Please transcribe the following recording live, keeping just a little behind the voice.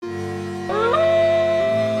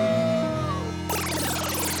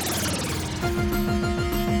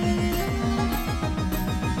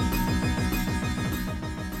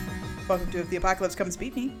Welcome to If the Apocalypse Comes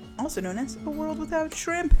Beat Me, also known as A World Without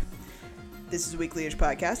Shrimp. This is a weekly-ish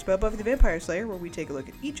podcast about Buffy the Vampire Slayer, where we take a look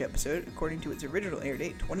at each episode according to its original air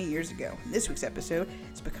date 20 years ago. This week's episode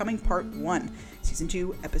is Becoming Part 1, Season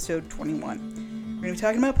 2, Episode 21. We're going to be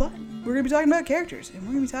talking about plot, we're going to be talking about characters, and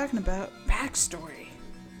we're going to be talking about backstory.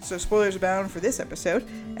 So spoilers abound for this episode,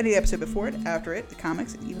 any episode before it, after it, the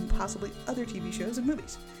comics, and even possibly other TV shows and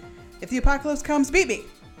movies. If the Apocalypse Comes Beat Me!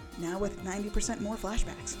 Now with 90% more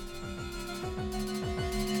flashbacks.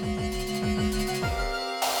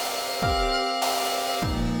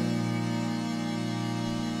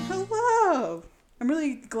 Hello! I'm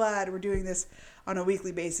really glad we're doing this on a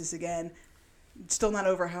weekly basis again. Still not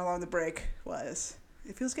over how long the break was.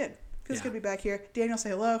 It feels good. Feels good to be back here. Daniel, say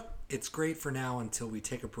hello. It's great for now until we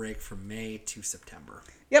take a break from May to September.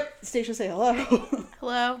 Yep. Stacia, say hello.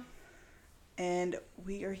 Hello. And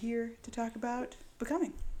we are here to talk about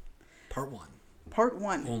Becoming. Part 1. Part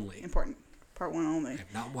 1. Only. Important. Part 1 only. I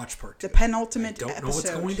have not watched Part 2. The penultimate episode. I don't know what's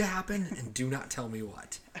going to happen, and do not tell me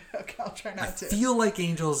what. Okay, I'll try not to. I feel like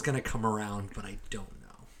Angel is going to come around, but I don't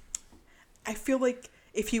know. I feel like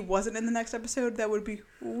if he wasn't in the next episode, that would be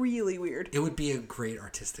really weird. It would be a great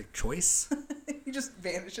artistic choice. He just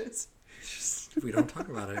vanishes. We don't talk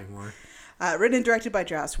about it anymore. Written and directed by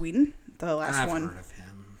Joss Whedon. The last one I've heard of him.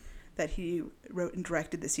 That he wrote and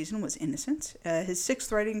directed this season was Innocent. His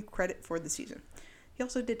 6th writing credit for the season. He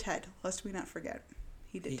also did Ted, lest we not forget.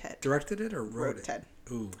 He did Ted. Directed it or wrote it? Ted.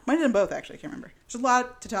 Ooh. Might have done both, actually. I can't remember. There's a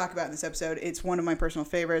lot to talk about in this episode. It's one of my personal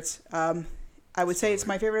favorites. I would say it's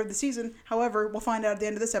my favorite of the season. However, we'll find out at the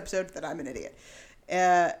end of this episode that I'm an idiot.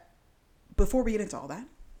 Before we get into all that,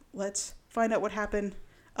 let's find out what happened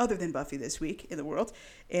other than Buffy this week in the world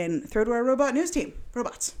and throw to our robot news team.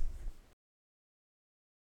 Robots.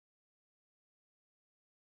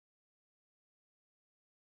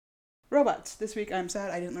 Robots. This week, I'm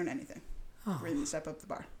sad I didn't learn anything. Oh. We're going to step up the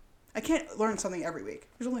bar. I can't learn something every week.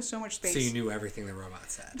 There's only so much space. So you knew everything the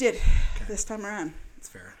robot said. Did. Okay. This time around. That's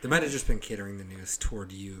fair. They might have just been catering the news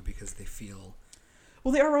toward you because they feel...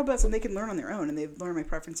 Well, they are robots and they can learn on their own, and they've learned my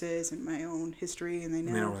preferences and my own history, and they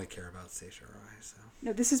know. They don't really care about Stacia or I, so...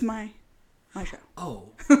 No, this is my show. Oh.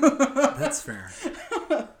 That's fair.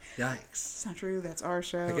 Yikes. It's not true. That's our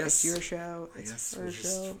show. I guess, it's your show. I It's guess her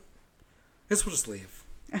show. I guess we'll just leave.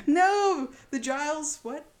 No! The Giles,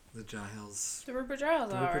 what? The Giles. The Rupert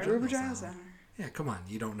Giles hour. The Rupert Giles hour. Yeah, come on.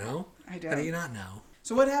 You don't know? I don't. How do you not know?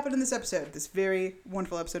 So what happened in this episode? This very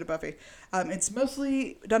wonderful episode of Buffy. It's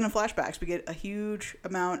mostly done in flashbacks. We get a huge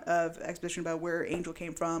amount of exposition about where Angel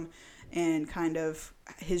came from and kind of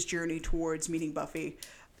his journey towards meeting Buffy.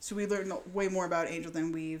 So we learned way more about Angel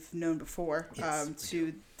than we've known before, yes,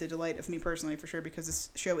 to the delight of me personally, for sure, because this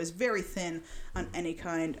show is very thin on any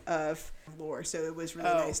kind of lore. So it was really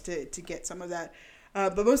nice to get some of that.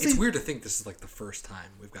 But mostly, it's weird to think this is like the first time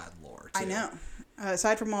we've gotten lore, too. I know.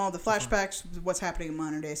 Aside from all the flashbacks, what's happening in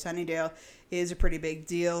modern day Sunnydale is a pretty big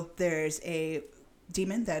deal. There's a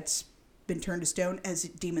demon that's been turned to stone, as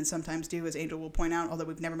demons sometimes do, as Angel will point out, although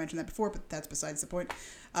we've never mentioned that before, but that's besides the point.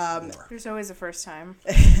 There's always a first time.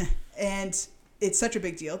 And it's such a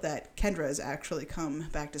big deal that Kendra has actually come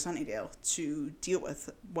back to Sunnydale to deal with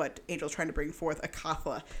what Angel's trying to bring forth,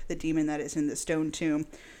 Akathla, the demon that is in the stone tomb.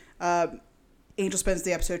 Angel spends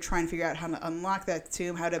the episode trying to figure out how to unlock that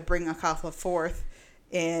tomb, how to bring Akathla forth,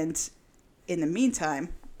 and in the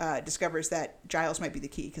meantime, discovers that Giles might be the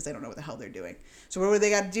key because they don't know what the hell they're doing. So what do they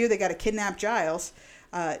got to do? They got to kidnap Giles.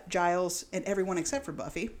 Giles and everyone except for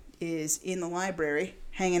Buffy is in the library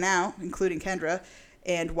hanging out, including Kendra.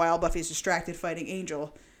 And while Buffy's distracted fighting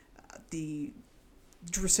Angel, the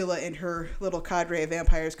Drusilla and her little cadre of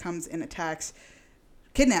vampires comes and attacks,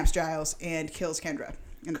 kidnaps Giles, and kills Kendra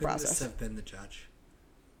in the process. Couldn't this have been the judge?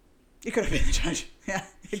 It could have been the judge. Yeah,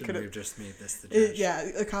 Shouldn't we have just made this the judge? Yeah,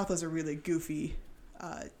 Akatha's a really goofy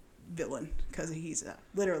villain because he's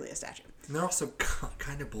literally a statue. And they're also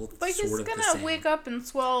kind of both Like, sort he's of the gonna same. wake up and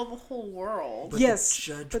swallow the whole world. But yes. the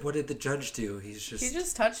judge, what did the judge do? He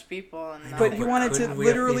just touched people. And But he wanted to couldn't we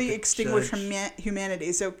have literally made the extinguish judge-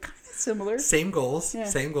 humanity, so kind of similar. Same goals. Yeah.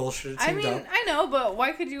 Same goals. Should have teamed up. I know, but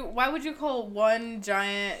why would you call one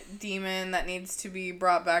giant demon that needs to be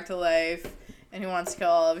brought back to life and who wants to kill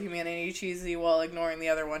all of humanity cheesy while ignoring the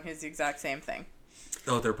other one who's the exact same thing?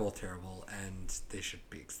 Oh, they're both terrible, and they should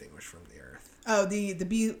be extinguished from the earth. Oh, the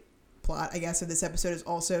B plot, I guess, of this episode is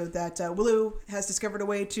also that Willow has discovered a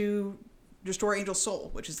way to restore Angel's soul,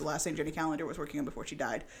 which is the last thing Jenny Calendar was working on before she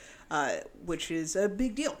died, which is a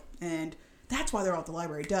big deal. And that's why they're all at the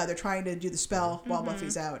library. Duh, they're trying to do the spell while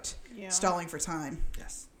Buffy's out, stalling for time.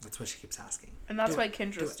 Yes, that's what she keeps asking. And that's why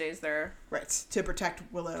Kendra stays there. Right, to protect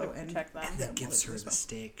Willow To protect them. And that gives her the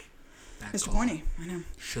steak. Bad Mr. call. Pointy, I know.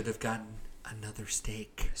 Should have gotten another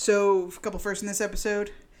steak. So, a couple first in this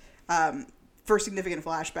episode. First significant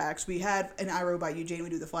flashbacks. We had an I Wrote About You, Jane. We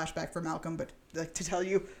do the flashback for Malcolm, but like to tell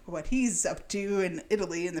you what he's up to in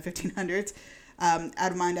Italy in the 1500s.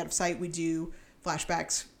 Out of Mind, Out of Sight, we do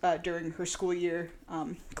flashbacks during her school year.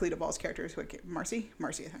 Kalita Ball's character is Marcy,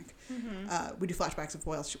 I think. We do flashbacks of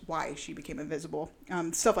why she became invisible,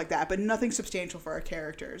 stuff like that, but nothing substantial for our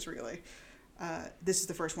characters really. This is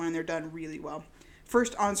the first one, and they're done really well.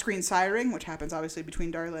 First on-screen siring, which happens obviously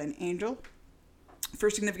between Darla and Angel.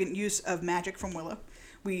 First significant use of magic from Willow.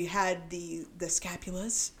 We had the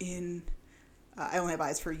scapulas in I Only Have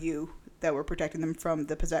Eyes for You that were protecting them from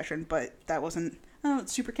the possession, but that wasn't, I don't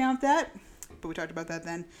super count that, but we talked about that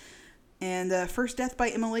then. And first death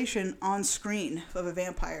by immolation on screen of a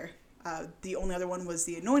vampire. The only other one was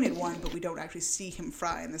the Anointed One, but we don't actually see him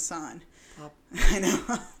fry in the sun. I know.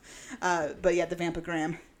 But yeah, the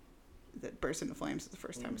Vampagram that burst into flames is the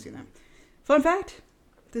first time we've seen that. Fun fact,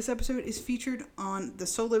 this episode is featured on the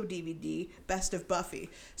solo DVD, Best of Buffy.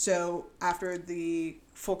 So after the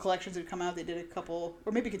full collections had come out, they did a couple,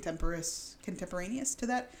 or maybe contemporaneous to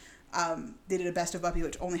that. They did a Best of Buffy,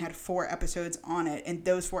 which only had 4 episodes on it. And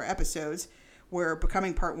those 4 episodes were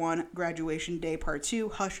Becoming Part 1, Graduation Day Part 2,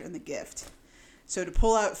 Hush, and The Gift. So to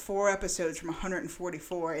pull out 4 episodes from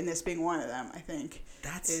 144, and this being one of them, I think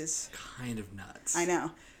That's kind of nuts. I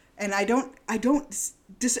know. And I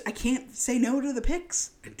can't say no to the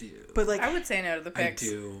picks. I do. But like, I would say no to the picks. I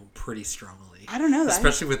do pretty strongly. I don't know.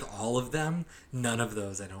 Especially with all of them, none of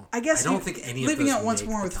those I don't think any of those Living Out Once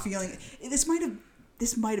make More the with top Feeling. 10.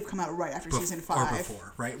 This might have come out right after season 5. Or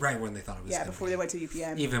before, right when they thought it was. Yeah, before they went to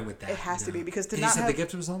UPN. Even with that, it has to be because to and not you said have The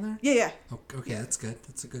Gift was on there. Yeah. Okay, that's good.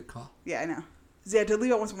 That's a good call. Yeah, I know. Yeah, to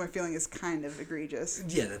Leave Out Once More Feeling is kind of egregious.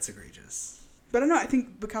 Yeah, that's egregious. But I don't know. I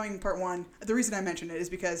think Becoming Part 1. The reason I mention it is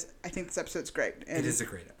because I think this episode's great. And it is a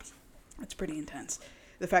great episode. It's pretty intense.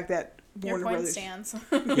 The fact that Your Warner point Brothers. stands.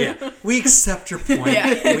 Yeah, we accept your point.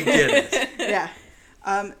 Yeah. We get it. Yeah.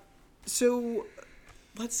 So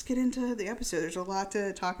let's get into the episode. There's a lot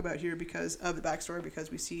to talk about here because of the backstory, because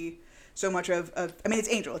we see so much of I mean, it's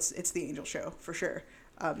Angel. It's the Angel show for sure.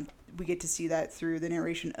 We get to see that through the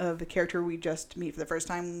narration of the character we just meet for the first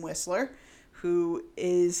time, Whistler, who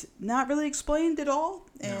is not really explained at all,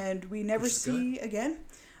 and we never see again.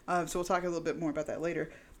 So we'll talk a little bit more about that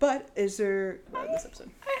later. But is there this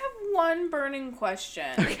episode? I have one burning question.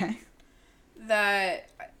 Okay. That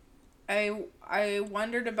I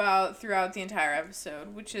wondered about throughout the entire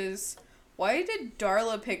episode, which is, why did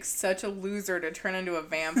Darla pick such a loser to turn into a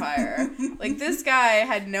vampire? Like, this guy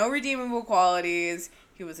had no redeemable qualities.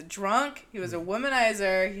 He was a drunk. He was a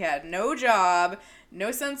womanizer. He had no job,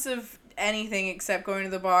 no sense of anything except going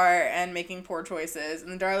to the bar and making poor choices.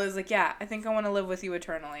 And Darla's like, yeah, I think I want to live with you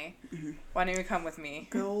eternally. Mm-hmm. Why don't you come with me?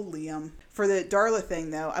 Go, Liam. For the Darla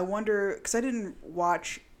thing, though, I wonder, because I didn't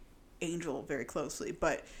watch Angel very closely,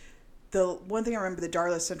 but the one thing I remember, the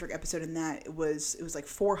Darla-centric episode in that, it was like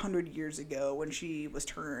 400 years ago when she was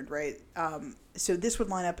turned, right? So this would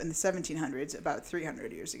line up in the 1700s, about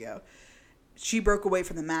 300 years ago. She broke away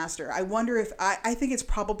from the master. I wonder if, I think it's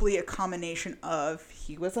probably a combination of,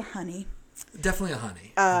 he was a honey. Definitely a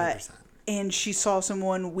honey. 100%. And she saw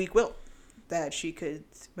someone weak-willed that she could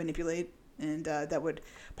manipulate, and that would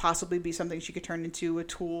possibly be something she could turn into a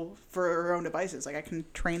tool for her own devices. Like, I can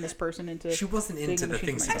train this person into... She wasn't into the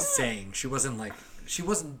things he was myself. saying. She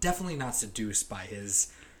wasn't definitely not seduced by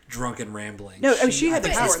his drunken rambling. No, she had the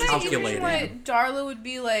But power. is that even calculated. what Darla would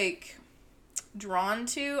be, like, drawn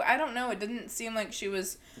to? I don't know. It didn't seem like she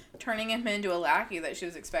was turning him into a lackey that she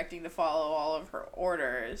was expecting to follow all of her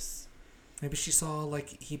orders. Maybe she saw,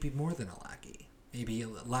 like, he'd be more than a lackey. Maybe a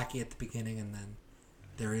lackey at the beginning, and then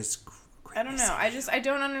there is I don't know. I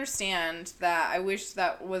don't understand that. I wish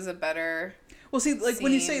that was a better... Well, see, like,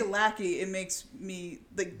 when you say scene. lackey, it makes me,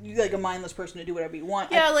 like, you like a mindless person to do whatever you want.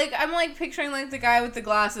 Yeah, like, I'm, like, picturing, like, the guy with the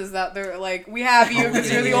glasses that they're, like, we have you because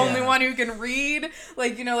you're the only one who can read.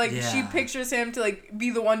 Like, you know, like, she pictures him to, like,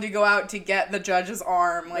 be the one to go out to get the judge's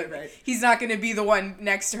arm. Like, Right. he's not going to be the one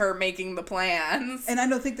next to her making the plans. And I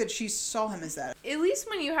don't think that she saw him as that. At least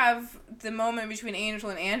when you have the moment between Angel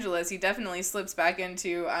and Angelus, he definitely slips back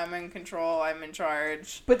into, I'm in control, I'm in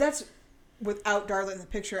charge. But that's without Darla in the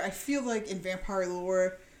picture. I feel like in vampire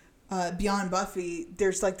lore, beyond Buffy,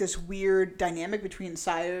 there's like this weird dynamic between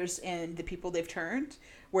sires and the people they've turned,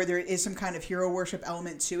 where there is some kind of hero worship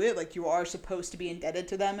element to it. Like, you are supposed to be indebted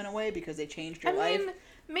to them in a way because they changed your life.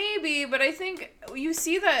 Maybe, but I think you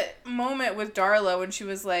see that moment with Darla when she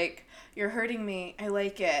was like, you're hurting me. I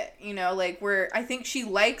like it. You know, like, where I think she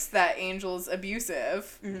likes that Angel's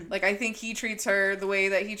abusive. Like, I think he treats her the way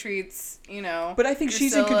that he treats, you know. But I think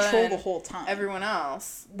she's in Drusilla control the and whole time. everyone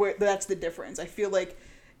else. Where that's the difference. I feel like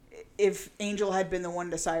if Angel had been the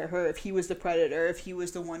one to sire her, if he was the predator, if he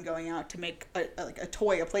was the one going out to make a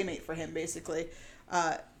toy, a playmate for him, basically,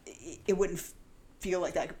 it wouldn't feel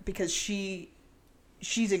like that because she's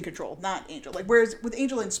in control, not Angel. Like, whereas with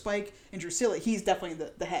Angel and Spike and Drusilla, he's definitely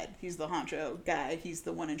the head. He's the honcho guy. He's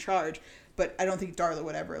the one in charge. But I don't think Darla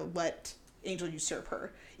would ever let Angel usurp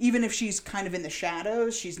her. Even if she's kind of in the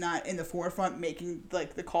shadows, she's not in the forefront making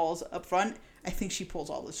like the calls up front. I think she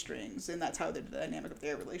pulls all the strings, and that's how the dynamic of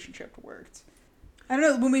their relationship worked. I don't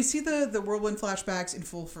know. When we see the Whirlwind flashbacks in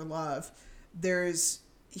Fool for Love,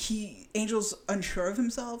 Angel's unsure of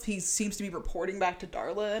himself. He seems to be reporting back to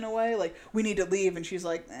Darla in a way, like, we need to leave, and she's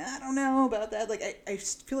like, I don't know about that. Like, I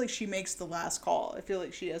feel like she makes the last call. I feel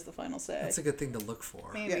like she has the final say. That's a good thing to look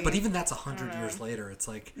for. Maybe. But even that's 100 years later. It's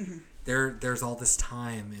like there's all this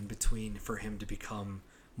time in between for him to become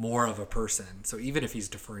more of a person. So even if he's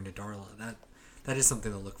deferring to Darla, that is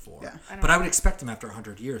something to look for. Yeah. I would expect him after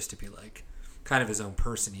 100 years to be like kind of his own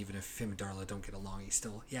person, even if him and Darla don't get along. He's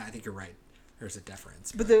still, I think you're right. There's a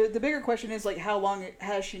deference. But the bigger question is, like, how long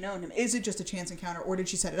has she known him? Is it just a chance encounter, or did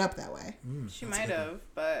she set it up that way? She might have,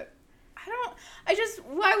 but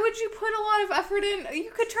why would you put a lot of effort in?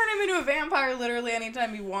 You could turn him into a vampire literally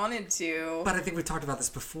anytime you wanted to. But I think we talked about this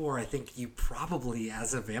before. I think you probably,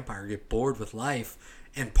 as a vampire, get bored with life,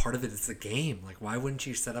 and part of it is the game. Like, why wouldn't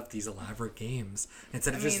you set up these elaborate games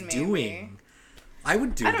instead of just doing? I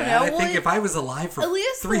would do that. I think if I was alive for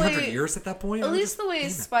 300 years at that point. At least the way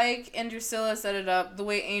Spike and Drusilla set it up, the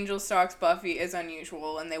way Angel stalks Buffy is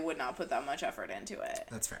unusual, and they would not put that much effort into it.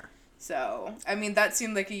 That's fair. So, I mean, that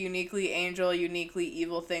seemed like a uniquely Angel, uniquely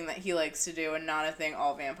evil thing that he likes to do, and not a thing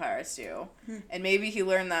all vampires do. And maybe he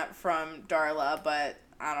learned that from Darla, but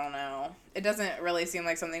I don't know. It doesn't really seem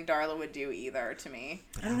like something Darla would do either to me.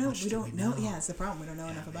 I don't know. We don't know. Yeah, it's the problem. We don't know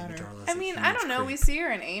enough about her. Darla's I mean, I don't know. We see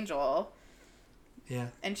her in Angel. Yeah.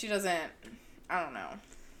 And she doesn't, I don't know.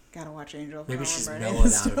 Gotta watch Angel. Maybe she's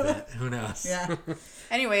mellowed out a bit. Who knows? Yeah.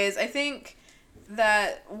 Anyways, I think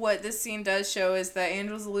that what this scene does show is that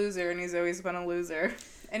Angel's a loser, and he's always been a loser.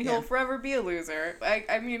 And he'll forever be a loser.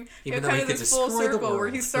 I mean, even kind of this full circle where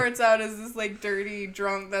he starts out as this, like, dirty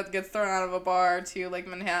drunk that gets thrown out of a bar to, like,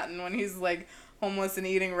 Manhattan when he's, like, homeless and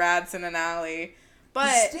eating rats in an alley.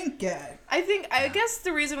 But stink guy. I guess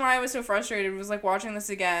the reason why I was so frustrated was, like, watching this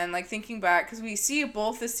again, like, thinking back, because we see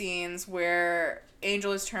both the scenes where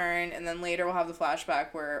Angel is turned, and then later we'll have the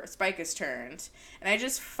flashback where Spike is turned. And I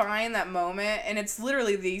just find that moment, and it's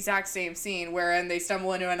literally the exact same scene, wherein they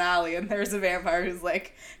stumble into an alley, and there's a vampire who's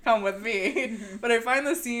like, come with me. But I find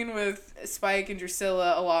the scene with Spike and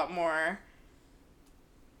Drusilla a lot more,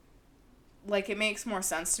 like, it makes more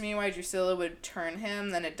sense to me why Drusilla would turn him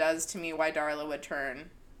than it does to me why Darla would turn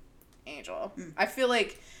Angel. I feel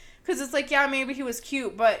like, because it's like, yeah, maybe he was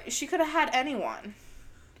cute, but she could have had anyone.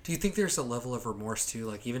 Do you think there's a level of remorse too?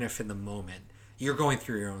 Like, even if in the moment you're going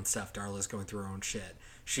through your own stuff, Darla's going through her own shit,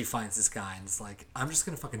 she finds this guy and it's like, I'm just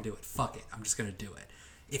gonna fucking do it. Fuck it. I'm just gonna do it.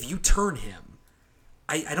 If you turn him,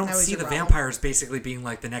 I don't see the vampires basically being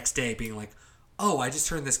like the next day being like, oh, I just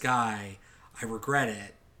turned this guy. I regret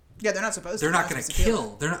it. Yeah, they're not supposed to. They're not going to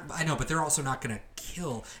kill. They're not. I know, but they're also not going to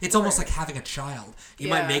kill. It's almost like having a child. You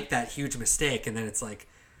might make that huge mistake, and then it's like,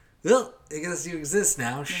 well, I guess you exist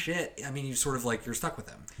now. Shit. I mean, you sort of like, you're stuck with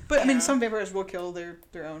them. But, I mean, some vampires will kill their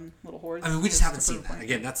own little hordes. I mean, we just haven't seen that.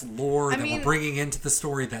 Again, that's lore that we're bringing into the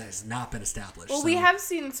story that has not been established. Well, we have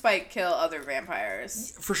seen Spike kill other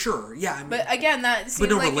vampires. For sure, yeah. I mean, but again, that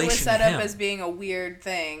seemed like it was set up as being a weird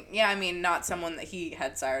thing. Yeah, I mean, not someone that he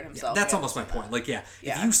had sired himself. That's almost my point. Like, if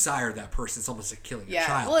you sire that person, it's almost like killing your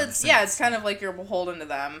child. Well, it's kind of like you're beholden to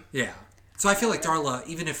them. Yeah. So I feel like Darla,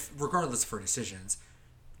 even if, regardless of her decisions,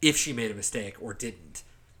 if she made a mistake or didn't,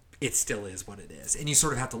 it still is what it is. And you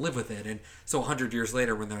sort of have to live with it. And so 100 years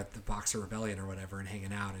later, when they're at the Boxer Rebellion or whatever and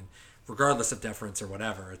hanging out, and regardless of deference or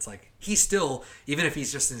whatever, it's like, he's still, even if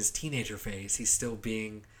he's just in his teenager phase,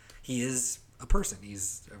 he is a person.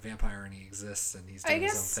 He's a vampire and he exists and he's doing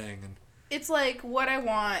his own thing. And it's like, what I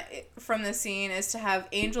want from this scene is to have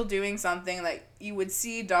Angel doing something that you would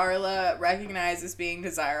see Darla recognize as being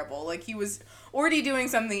desirable. Like, he was already doing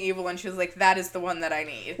something evil, and she was like, that is the one that I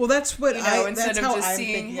need. Well, that's what instead of just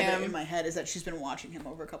seeing him in my head, is that she's been watching him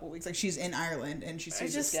over a couple of weeks. Like, she's in Ireland, and she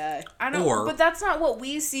sees this guy. I don't know, but that's not what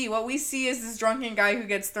we see. What we see is this drunken guy who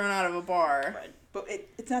gets thrown out of a bar. Right. But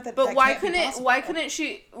it's not that. But that why can't be couldn't possible. why couldn't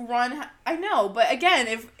she run? I know, but again,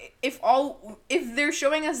 if they're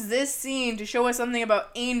showing us this scene to show us something about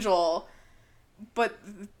Angel, but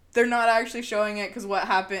they're not actually showing it because what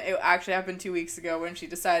happened? It actually happened 2 weeks ago when she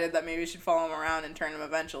decided that maybe she'd follow him around and turn him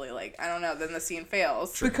eventually. Like, I don't know. Then the scene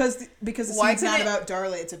fails. Because the Why scene's not couldn't- about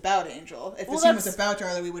Darla, it's about Angel. If the Well, scene was that's- about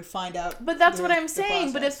Darla, we would find out. But that's the- what I'm the saying.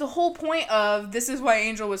 But process. it's the whole point of this is why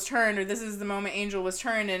Angel was turned, or this is the moment Angel was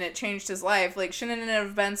turned and it changed his life. Like, shouldn't it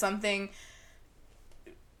have been something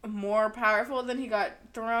more powerful than he got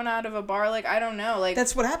thrown out of a bar? Like, I don't know. Like,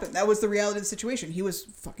 That's what happened. That was the reality of the situation. He was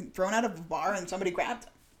fucking thrown out of a bar and somebody grabbed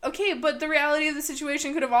him. okay, but the reality of the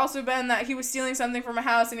situation could have also been that he was stealing something from a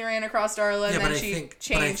house and he ran across Darla and then she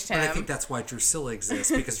changed him. But I think that's why Drusilla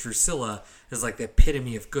exists, because Drusilla is like the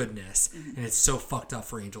epitome of goodness, and it's so fucked up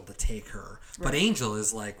for Angel to take her. But Angel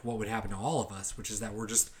is like what would happen to all of us, which is that we're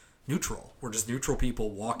just neutral. We're just neutral people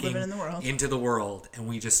walking Living in the world. into the world, and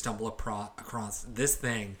we just stumble across this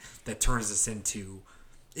thing that turns us into.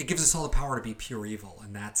 It gives us all the power to be pure evil,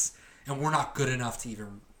 and we're not good enough to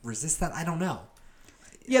even resist that. I don't know.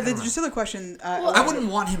 Yeah, the don't know. Drusilla question. I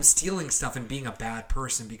wouldn't want him stealing stuff and being a bad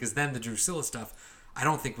person, because then the Drusilla stuff I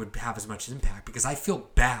don't think would have as much impact, because I feel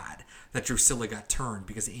bad that Drusilla got turned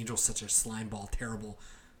because Angel's such a slimeball, terrible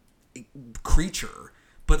creature.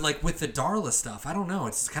 But like with the Darla stuff, I don't know.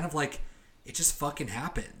 It's kind of like it just fucking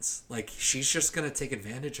happens. Like she's just gonna take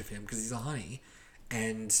advantage of him because he's a honey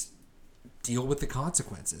and deal with the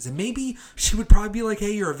consequences. And maybe she would probably be like,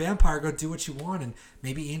 "Hey, you're a vampire. Go do what you want." And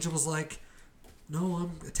maybe Angel was like, "No,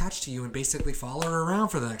 I'm attached to you," and basically follow her around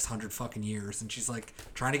for the next 100 fucking years. And she's like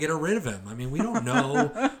trying to get her rid of him. I mean, we don't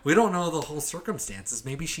know. We don't know the whole circumstances.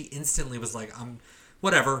 Maybe she instantly was like,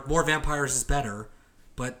 whatever, more vampires is better,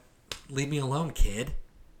 but leave me alone, kid.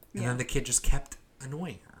 And then the kid just kept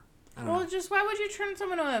annoying her. I don't know. Just why would you turn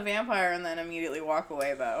someone into a vampire and then immediately walk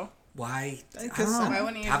away, though? Why? I Because don't know. Why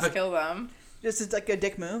wouldn't you Have just a- kill them? Just it's like a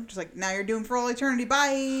dick move. Just like, now you're doomed for all eternity.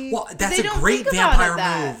 Bye. Well, that's they a don't great think about vampire it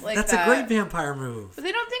that- move. like That's that. a great vampire move. But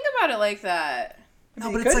they don't think about it like that. No,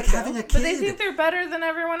 They but it's could, like though. having a kid. But they think they're better than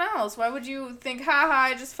everyone else. Why would you think, haha,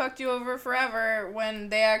 I just fucked you over forever, when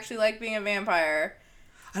they actually like being a vampire?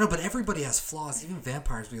 I know, but everybody has flaws. Even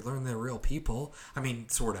vampires, we learn they're real people. I mean,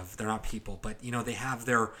 sort of. They're not people, but they have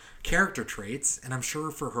their character traits. And I'm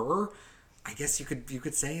sure for her, I guess you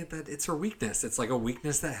could say that it's her weakness. It's like a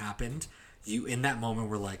weakness that happened. You in that moment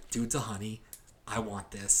were like, dude's a honey. I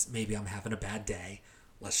want this. Maybe I'm having a bad day.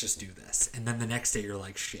 Let's just do this. And then the next day you're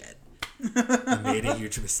like, shit, I made a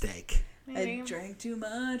huge mistake. I drank too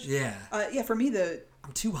much. Yeah. Yeah, for me,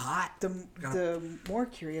 I'm too hot. the more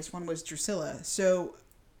curious one was Drusilla. So,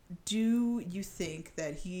 do you think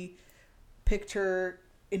that he picked her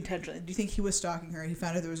intentionally? Do you think he was stalking her? He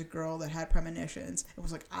found out there was a girl that had premonitions and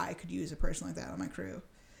was like, I could use a person like that on my crew.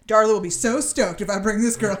 Darla will be so stoked if I bring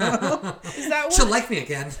this girl home. Is that what? She'll like me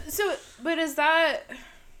again. So, but is that...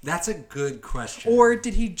 That's a good question. Or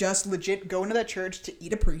did he just legit go into that church to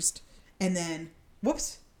eat a priest and then,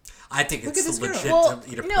 whoops? I think Look it's at this girl. legit Well,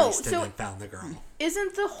 to eat a no, priest so- and then found the girl.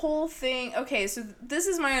 Isn't the whole thing... Okay, so this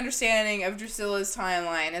is my understanding of Drusilla's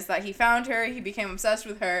timeline, is that he found her, he became obsessed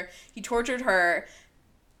with her, he tortured her,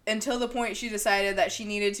 until the point she decided that she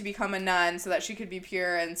needed to become a nun so that she could be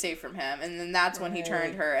pure and safe from him. And then that's when he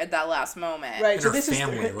turned her at that last moment. Right, And so her this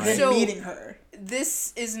family, is right? him So- meeting her.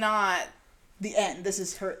 This is not... The end. This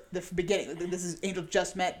is the beginning. This is Angel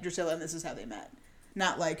just met Drusilla and this is how they met.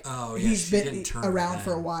 Not like Oh, yeah, he's she been didn't turn her around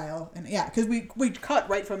for a then. while. And yeah, because we cut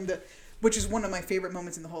right from which is one of my favorite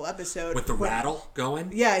moments in the whole episode. With the when- rattle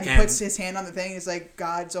going? Yeah, and he puts his hand on the thing. He's like,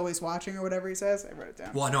 God's always watching or whatever he says. I wrote it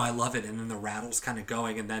down. Well, no, I love it. And then the rattle's kind of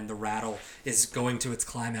going, and then the rattle is going to its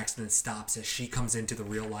climax and then stops as she comes into the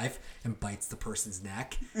real life and bites the person's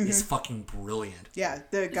neck. Is fucking brilliant. Yeah,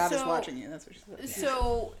 the God is So- watching you. That's what she said.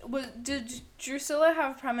 So, did Drusilla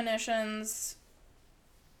have premonitions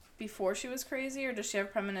before she was crazy, or does she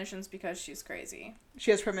have premonitions because she's crazy?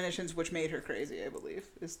 She has premonitions which made her crazy, I believe.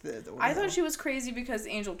 Is the I thought she was crazy because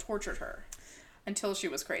Angel tortured her until she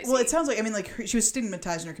was crazy. Well, it sounds like, she was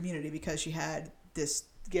stigmatized in her community because she had this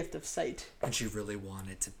gift of sight. And she really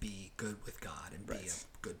wanted to be good with God and be Right.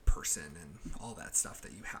 a good person and all that stuff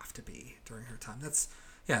that you have to be during her time.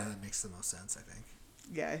 That makes the most sense, I think.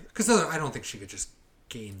 Yeah. Because I don't think she could just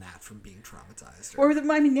gain that from being traumatized.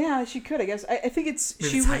 Yeah, she could, I guess. I think it's...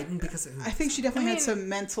 Maybe she it's would- heightened because... I think she definitely I had mean, some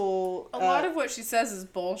mental... a lot of what she says is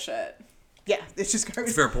bullshit. Yeah, it's just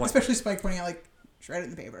garbage. Fair point. Especially Spike pointing out, like, Just read it in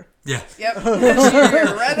the paper. Yeah. Yep. She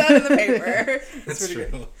read that in the paper. That's pretty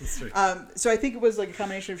true. That's true. So I think it was like a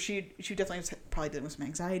combination of she definitely was probably dealing with some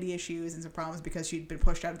anxiety issues and some problems because she'd been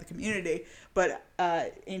pushed out of the community. But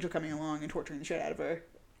Angel coming along and torturing the shit out of her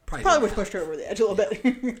probably would have pushed her over the edge a little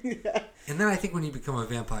bit. Yeah. And then I think when you become a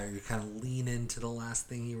vampire, you kind of lean into the last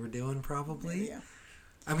thing you were doing, probably. Yeah.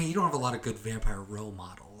 I mean, you don't have a lot of good vampire role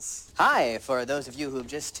models. Hi, for those of you who've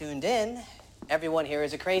just tuned in, everyone here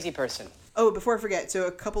is a crazy person. Oh, before I forget, so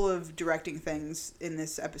a couple of directing things in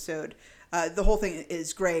this episode. The whole thing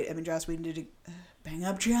is great. I mean, Joss Whedon did a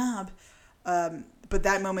bang-up job. But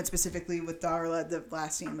that moment specifically with Darla, the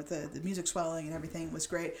last scene with the music swelling and everything was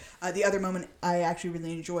great. The other moment I actually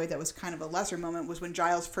really enjoyed that was kind of a lesser moment was when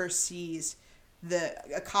Giles first sees the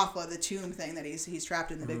Akafla, the tomb thing that he's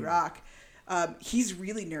trapped in the big rock. He's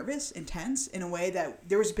really nervous and tense in a way that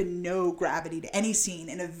there has been no gravity to any scene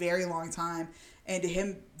in a very long time. And to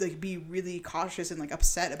him, like, be really cautious and like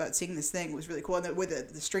upset about seeing this thing was really cool. And the way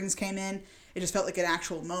the strings came in, it just felt like an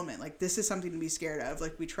actual moment. Like, this is something to be scared of.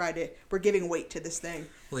 Like, we're giving weight to this thing.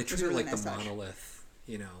 Well, they It was treat a it really like nice the touch. monolith,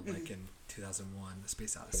 you know, like in 2001, The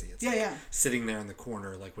Space Odyssey. It's Yeah, like yeah. sitting there in the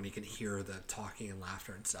corner, like when you can hear the talking and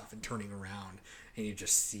laughter and stuff, and turning around, and you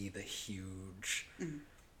just see the huge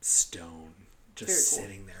stone just Very cool.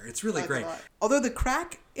 sitting there. It's really I liked it great. a lot. Although the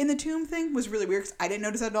crack in the tomb thing was really weird 'cause I didn't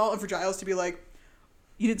notice that at all. And for Giles to be like,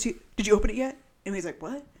 "You didn't see? Did you open it yet?" And he's like,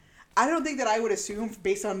 "What?" I don't think that I would assume,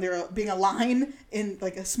 based on there being a line in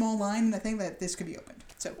like a small line in the thing, that this could be opened.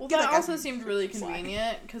 So Well, give that guy also some seemed really slack.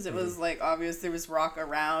 convenient because it was like obvious there was rock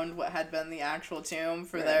around what had been the actual tomb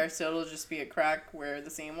for Right. there still to just be a crack where the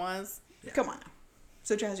seam was. Yeah. Come on now.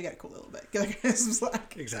 So Giles, you got to cool a little bit. Give that guy some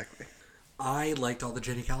slack. Exactly. I liked all the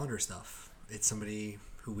Jenny Calendar stuff. It's somebody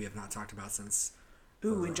who we have not talked about since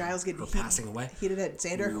Ooh, and Giles getting her passing away. heated at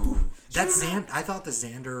Xander. Ooh. I thought the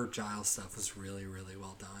Xander Giles stuff was really, really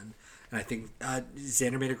well done. And I think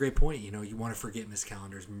Xander made a great point. You know, you want to forget Miss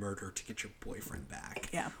Calendar's murder to get your boyfriend back.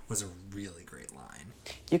 Yeah. Was a really great line.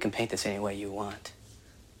 You can paint this any way you want.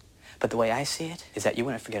 But the way I see it is that you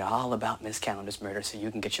want to forget all about Miss Calendar's murder so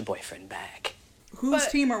you can get your boyfriend back. Whose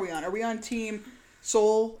But- team are we on? Are we on team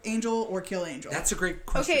Soul Angel or Kill Angel? That's a great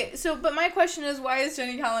question. Okay, so but my question is why is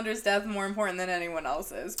Jenny Calendar's death more important than anyone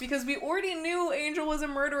else's? Because we already knew Angel was a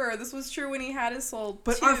murderer. This was true when he had his soul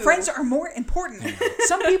But too. our friends are more important.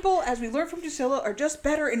 Some people, as we learned from Drusilla, are just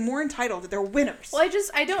better and more entitled. They're winners. Well,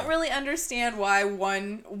 I don't really understand why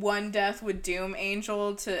one death would doom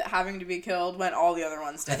Angel to having to be killed when all the other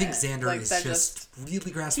ones I didn't. think Xander Like, is that just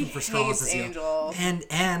really grasping he for straws. hates as he- Angel.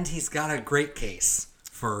 And he's got a great case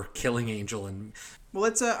for killing Angel. And Well,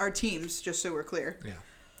 let's our teams, just so we're clear. yeah.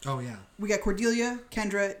 Oh, yeah. We got Cordelia,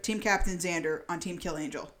 Kendra, Team Captain Xander on Team Kill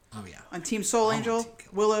Angel. Oh, yeah. On Team Soul I'm on Angel, Team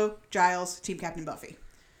Kill. Willow, Giles, Team Captain Buffy.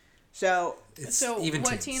 So, It's So even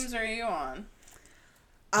what teams are you on?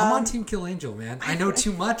 I'm on Team Kill Angel, man. I know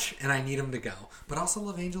too much, and I need him to go. But I also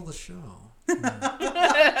love Angel the show.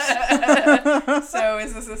 So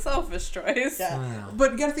is this a selfish choice? yeah. Wow.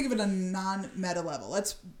 But you got to think of it on a non-meta level.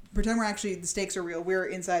 Let's pretend the stakes are real. We're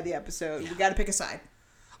inside the episode. We got to pick a side.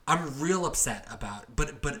 I'm real upset about,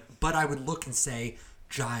 but I would look and say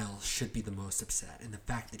Giles should be the most upset, and the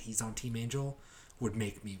fact that he's on Team Angel would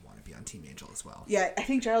make me want to be on Team Angel as well. Yeah, I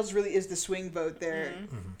think Giles really is the swing vote there.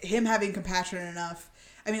 Him having compassion enough.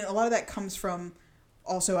 I mean, a lot of that comes from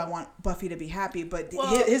also I want Buffy to be happy, but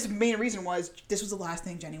Well- his main reason was this was the last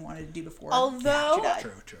thing Jenny wanted to do before Although- she died.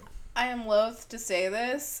 True. I am loath to say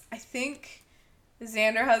this. I think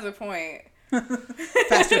Xander has a point.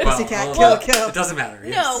 Faster Well, pussycat, well, kill. It doesn't matter. No,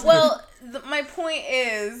 yes. well, my point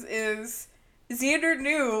is Xander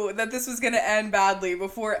knew that this was going to end badly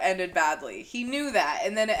before it ended badly. He knew that,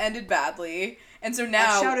 and then it ended badly. And so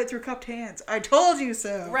now... I shouted through cupped hands. I told you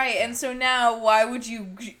so. Right, and so now why would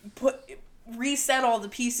you reset all the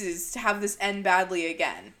pieces to have this end badly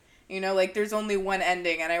again? You know, like, there's only one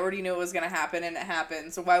ending, and I already knew it was going to happen, and it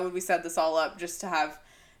happened. So why would we set this all up just to have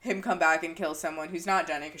him come back and kill someone who's not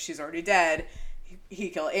Jenny because she's already dead? He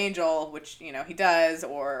kill Angel, which, you know, he does,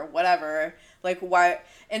 or whatever. Like, why?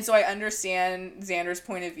 And so I understand Xander's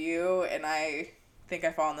point of view, and I think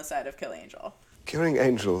I fall on the side of kill Angel. Killing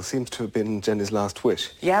Angel seems to have been Jenny's last wish.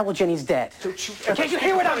 Yeah, well, Jenny's dead. Can't you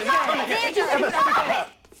hear what I'm saying?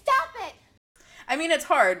 Stop it! I mean, it's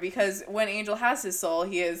hard because when Angel has his soul,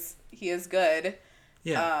 he is good.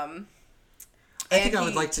 Yeah. I And think I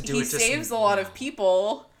would like to do he it just saves a lot now. of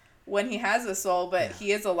people when he has a soul, but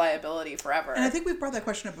he is a liability forever. And I think we've brought that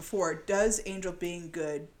question up before. Does Angel being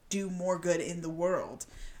good do more good in the world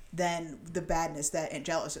than the badness that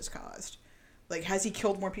Angelus has caused? Like, has he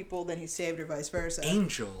killed more people than he saved, or vice versa?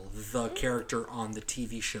 Angel, the character on the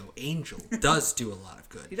TV show Angel, does do a lot of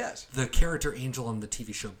good. He does. The character Angel on the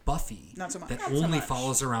TV show Buffy, Not so much. that Not so only much.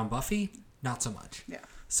 follows around Buffy, not so much. Yeah.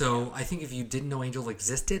 So I think if you didn't know Angel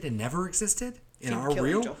existed and never existed in Team our Kill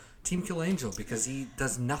real Angel. Team Kill Angel, because he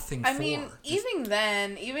does nothing I for. mean, even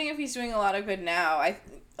then, even if he's doing a lot of good now, I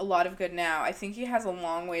think he has a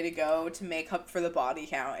long way to go to make up for the body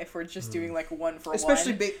count if we're just doing like one for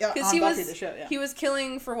Especially one. on he Buffy was the show, yeah. he was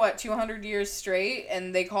killing for what 200 years straight,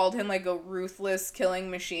 and they called him like a ruthless killing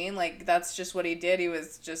machine. Like that's just what he did. He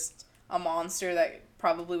was just a monster that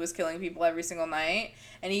probably was killing people every single night,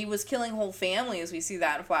 and he was killing whole families. We see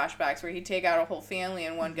that in flashbacks where he'd take out a whole family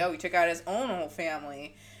in one go. He took out his own whole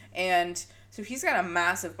family, and so he's got a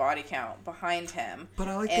massive body count behind him. But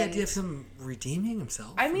I like the idea of him redeeming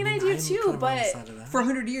himself. I mean, I do I'm too, kind of on the but side of that. For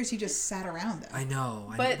 100 years, he just sat around there. I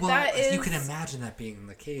know. But well, that you is- can imagine that being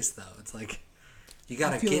the case, though. It's like you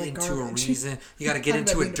got I to feel get like into garbage. a reason. You got to get Talking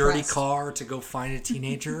about into a being dirty depressed. car to go find a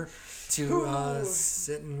teenager to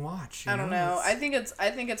sit and watch. you I don't know. It's- I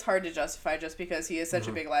think it's hard to justify just because he is such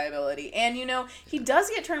Mm-hmm. a big liability. And he does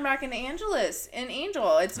get turned back into Angel.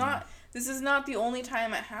 It's not this is not the only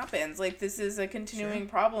time it happens. Like this is a continuing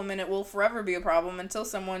problem, and it will forever be a problem until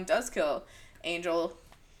someone does kill Angel.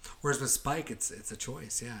 Whereas with Spike, it's a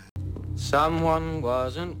choice. Yeah. Someone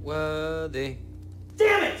wasn't worthy.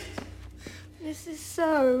 This is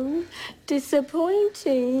so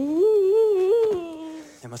disappointing.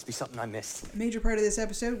 There must be something I missed. A major part of this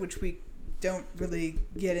episode, which we don't really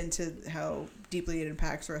get into how deeply it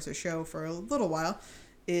impacts the rest of the show for a little while,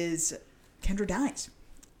 is Kendra dies.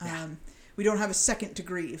 We don't have a second to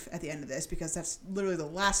grieve at the end of this because that's literally the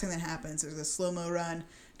last thing that happens. There's a slow-mo run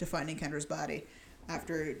to finding Kendra's body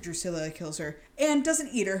after Drusilla kills her and doesn't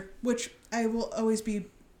eat her, which I will always be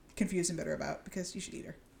confused and bitter about because you should eat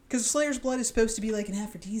her. Because Slayer's blood is supposed to be like an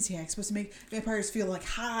aphrodisiac. It's supposed to make vampires feel like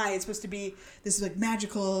high. It's supposed to be this like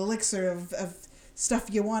magical elixir of stuff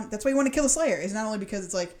you want. That's why you want to kill a Slayer. It's not only because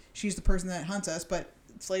it's like she's the person that hunts us, but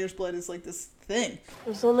Slayer's blood is like this thing.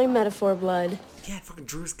 It's only metaphor blood. Yeah, fucking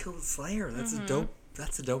Drew's killed the Slayer. That's a dope.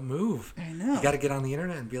 That's a dope move. I know. You got to get on the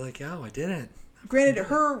internet and be like, "Yo, I did it." Granted,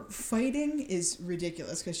 her fighting is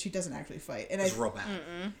ridiculous because she doesn't actually fight, and It's real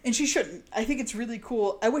bad. and she shouldn't. I think it's really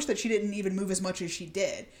cool. I wish that she didn't even move as much as she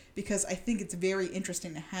did because I think it's very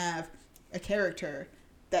interesting to have a character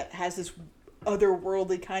that has this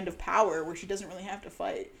otherworldly kind of power where she doesn't really have to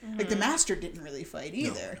fight. Like the Master didn't really fight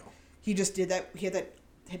either. no. He just did that. He had that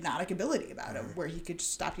hypnotic ability about him where he could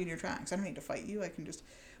just stop you in your tracks. I don't need to fight you. I can just.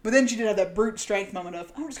 But then she did have that brute strength moment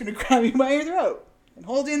of I'm just going to grab you by your throat and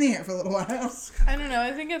hold you in the air for a little while. I don't know.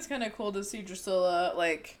 I think it's kind of cool to see Drusilla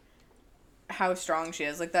like how strong she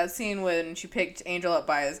is. Like that scene when she picked Angel up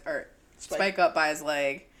by his Spike up by his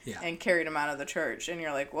leg Yeah. and carried him out of the church, and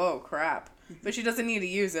you're like, whoa, crap. But she doesn't need to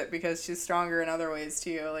use it because she's stronger in other ways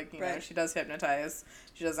too. Like you know, Right. she does hypnotize.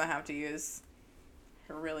 She doesn't have to use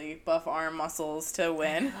her really buff arm muscles to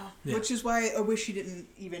win. Yeah. Which is why I wish she didn't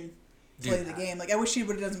even Do play the that. game. Like I wish she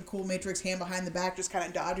would have done some cool Matrix hand behind the back, just kind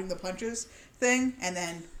of dodging the punches thing, and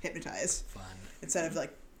then hypnotize Fun. instead of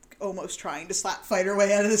like almost trying to slap fight her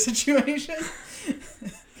way out of the situation.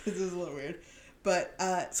 Because it was a little weird. But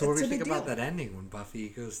So what it's do a we think big about deal. that ending when Buffy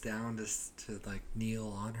goes down to like kneel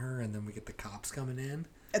on her, and then we get the cops coming in?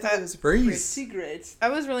 I thought it was Breeze. pretty great. I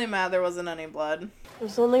was really mad there wasn't any blood.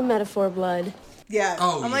 It's only metaphor blood. Yeah.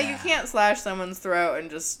 Oh, I'm like, you can't slash someone's throat and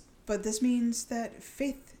just. But this means that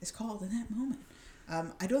Faith is called in that moment.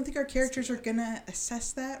 I don't think our characters are gonna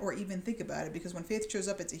assess that or even think about it because when Faith shows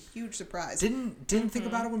up, it's a huge surprise. Didn't think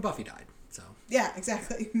about it when Buffy died. So Yeah,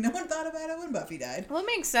 exactly. No one thought about it when Buffy died. Well, it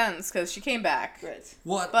makes sense because she came back. Right.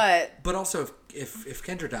 what? But also if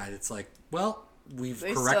Kendra died, it's like, well, we've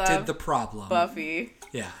They still corrected have the problem. Buffy.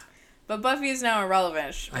 Yeah. But Buffy is now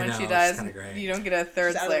irrelevant. I When know, she it's dies, kinda great. you don't get a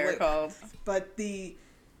third She's out of the Slayer loop. called. But the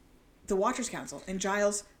Watchers Council and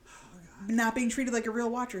Giles not being treated like a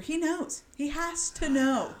real Watcher, he knows. He has to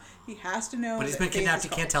know. He has to know. But he's that been Faith kidnapped. is He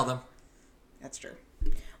can't called. tell them. That's true.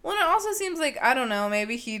 Well, and it also seems like, I don't know,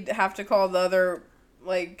 maybe he'd have to call the other,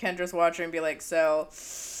 like, Kendra's Watcher and be like, so,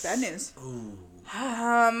 Bad news. Ooh.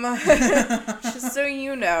 just so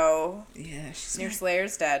you know, Yeah, she's your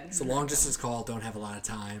Slayer's dead. It's a long distance call. Don't have a lot of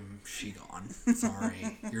time. She gone.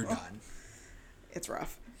 Sorry, you're done. It's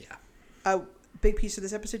rough. Yeah. A big piece of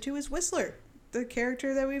this episode too is Whistler, the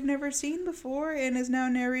character that we've never seen before and is now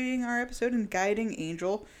narrating our episode and guiding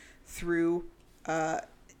Angel through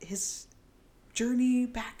his journey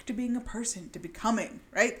back to being a person, to becoming,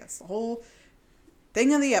 right? That's the whole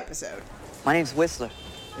thing of the episode. My name's Whistler.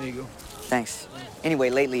 There you go. Thanks. Anyway,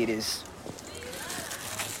 lately it is.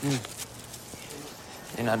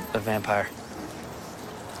 You're not a vampire.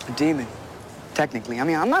 A demon, technically. I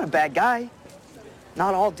mean, I'm not a bad guy.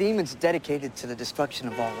 Not all demons are dedicated to the destruction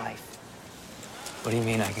of all life. What do you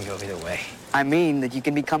mean I can go either way? I mean that you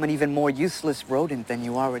can become an even more useless rodent than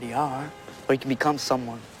you already are. Or you can become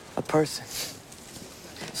someone, a person.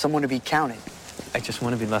 Someone to be counted. I just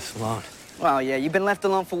want to be left alone. Well, yeah, you've been left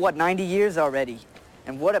alone for, what, 90 years already?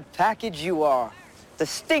 And what a package you are. The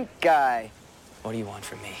stink guy. What do you want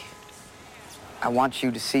from me? I want you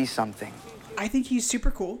to see something. I think he's super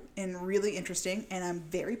cool and really interesting, and I'm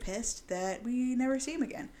very pissed that we never see him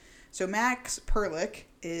again. So Max Perlich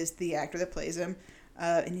is the actor that plays him,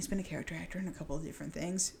 and he's been a character actor in a couple of different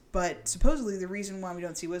things. But supposedly the reason why we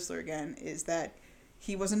don't see Whistler again is that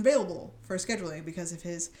he wasn't available for scheduling because of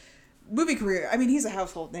his movie career. I mean, he's a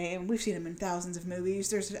household name. We've seen him in thousands of movies.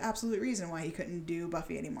 There's an absolute reason why he couldn't do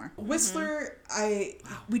Buffy anymore. Whistler,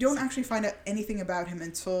 we don't actually find out anything about him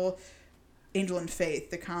until Angel and Faith,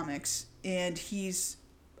 the comics, and he's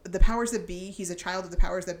the powers that be. He's a child of the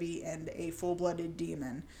powers that be and a full-blooded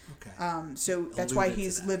demon. Okay. So that's why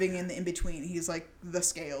he's living in the in-between. He's like the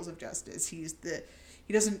scales of justice. He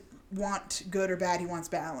doesn't want good or bad. He wants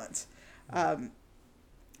balance.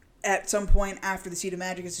 At some point after the Seed of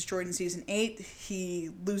Magic is destroyed in season 8, he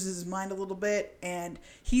loses his mind a little bit, and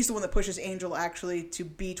he's the one that pushes Angel actually to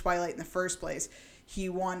be Twilight in the first place.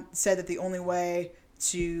 He said that the only way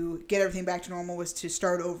to get everything back to normal was to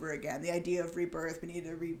start over again. The idea of rebirth, we need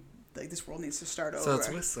to this world needs to start over. So it's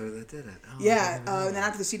Whistler that did it. Oh, yeah, and then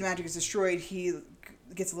after the Seed of Magic is destroyed, he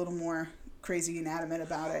gets a little more crazy and adamant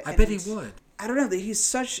about it. I bet he would. I don't know, that he's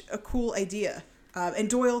such a cool idea. And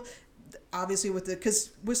Doyle, obviously because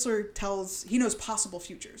Whistler he knows possible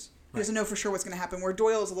futures. He doesn't know for sure what's going to happen, where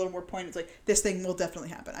Doyle is a little more pointed. It's like, this thing will definitely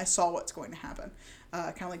happen. I saw what's going to happen.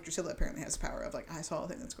 Kind of like Drusilla apparently has the power of, like, I saw a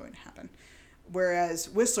thing that's going to happen. Whereas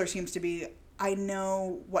Whistler seems to be, I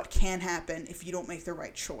know what can happen if you don't make the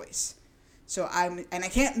right choice. So I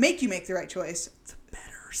can't make you make the right choice. It's a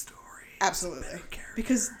better story. Absolutely. It's a better character.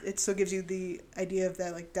 Because it still gives you the idea of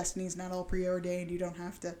that, like, destiny's not all preordained. You don't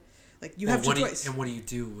have to, like, you have your choice. And what do you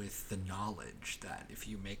do with the knowledge that if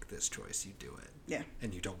you make this choice, you do it? Yeah.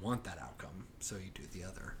 And you don't want that outcome, so you do the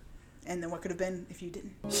other. And then what could have been if you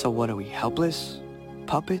didn't? So what are we, helpless?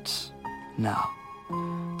 Puppets? No.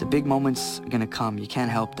 The big moments are gonna come. You can't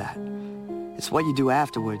help that. It's what you do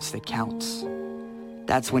afterwards that counts.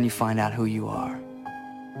 That's when you find out who you are.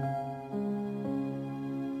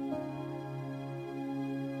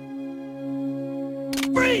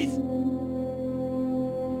 Freeze!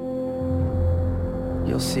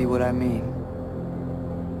 You'll see what I mean.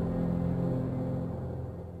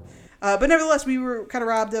 But nevertheless, we were kind of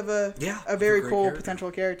robbed of a very cool character.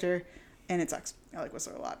 potential character, and it sucks. I like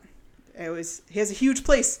Whistler a lot. He has a huge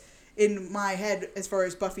place in my head as far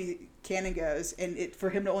as Buffy canon goes, and for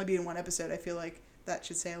him to only be in one episode, I feel like that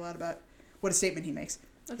should say a lot about what a statement he makes.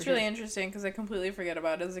 That's really interesting because I completely forget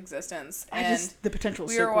about his existence. The potential.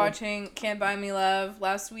 We were watching Can't Buy Me Love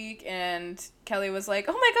last week, and Kelly was like,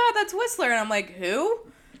 "Oh my God, that's Whistler," and I'm like, "Who?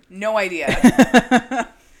 No idea."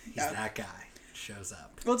 He's that guy. Shows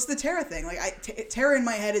up. Well, it's the Tara thing. Like, Tara in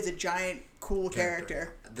my head is a giant, cool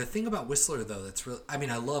character. The thing about Whistler, though, that's really... I mean,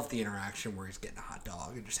 I love the interaction where he's getting a hot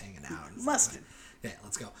dog and just hanging out. And Must. Yeah,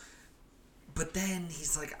 let's go. But then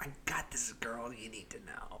he's like, I got this girl you need to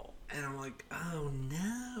know. And I'm like, oh,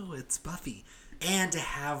 no, it's Buffy. And to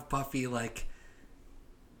have Buffy, like,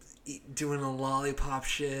 doing a lollipop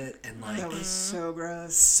shit and, like... That was so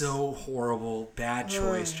gross. So horrible. Bad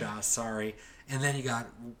choice, Josh. Sorry. And then you got...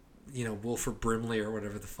 Wilford Brimley or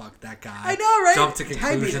whatever the fuck, that guy. I know, right? Jump to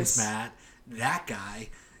conclusions, Matt. That guy.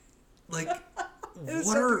 Like,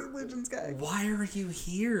 why are you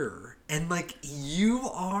here? And, like, you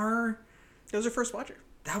are... That was your first watcher.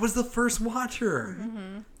 That was the first watcher.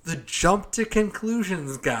 Mm-hmm. The jump to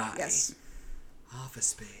conclusions guy. Yes. Office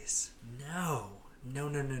Space. No.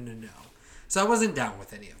 So I wasn't down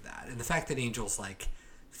with any of that. And the fact that Angel's, like,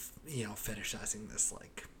 fetishizing this,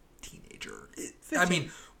 like... teenager. I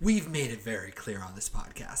mean, we've made it very clear on this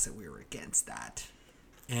podcast that we were against that.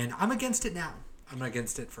 And I'm against it now. I'm not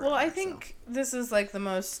against it forever. Well, I think this is like the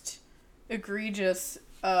most egregious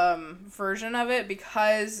version of it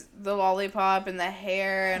because the lollipop and the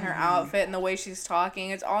hair and her outfit and the way she's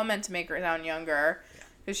talking, it's all meant to make her sound younger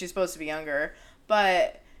because she's supposed to be younger.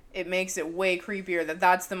 But it makes it way creepier that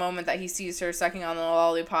that's the moment that he sees her sucking on the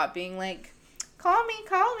lollipop being like, call me.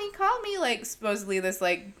 Like, supposedly this,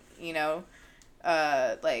 like,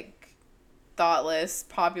 like, thoughtless,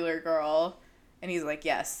 popular girl. And he's like,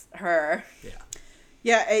 yes, her.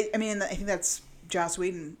 Yeah, I mean, I think that's Joss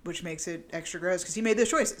Whedon, which makes it extra gross, because he made those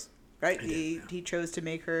choices. right? He chose to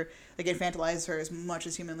make her, like, infantilize her as much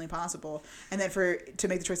as humanly possible, and then to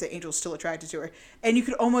make the choice that Angel's still attracted to her. And you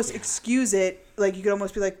could almost excuse it, like, you could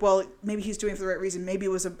almost be like, well, maybe he's doing it for the right reason. Maybe it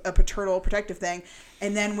was a paternal, protective thing.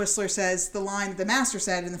 And then Whistler says the line that the Master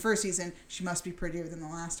said in the first season, she must be prettier than the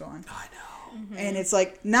last one. I know. Mm-hmm. And it's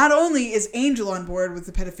like, not only is Angel on board with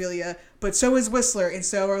the pedophilia, but so is Whistler, and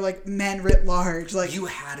so are, like, men writ large. Like, you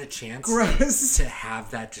had a chance gross. to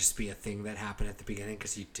have that just be a thing that happened at the beginning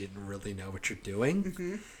because you didn't really know what you're doing.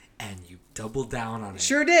 Mm-hmm. And you doubled down on it.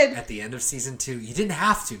 Sure did. At the end of season 2. You didn't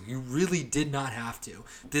have to. You really did not have to.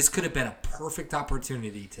 This could have been a perfect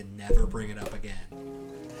opportunity to never bring it up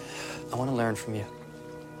again. I want to learn from you.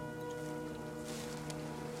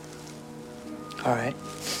 All right.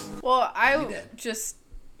 Well, I just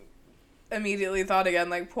immediately thought again,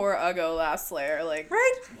 like, poor Uggo last Slayer. Like,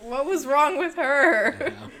 right? What was wrong with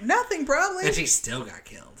her? Nothing, probably. And she still got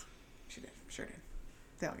killed. She did. Sure did.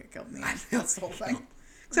 They all get killed in the end. That's the whole thing.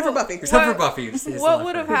 Except for Buffy. Except for Buffy. What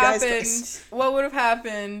would have happened? What would have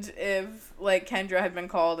happened if, like, Kendra had been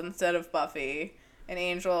called instead of Buffy, and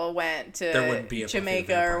Angel went to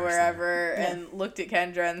Jamaica or wherever and looked at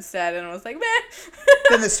Kendra instead and was like, meh.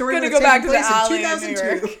 Then the story would have go back taken to the place alley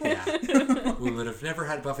in 2002. Yeah. We would have never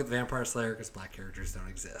had Buffy the Vampire Slayer because black characters don't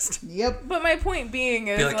exist. Yep. But my point being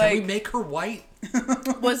is, like, can we make her white?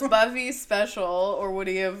 Was Buffy special, or would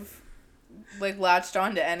he have, like, latched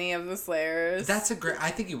on to any of the Slayers? That's a great...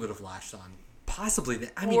 I think he would have latched on. Possibly.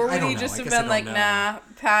 Or would he just have been like, nah,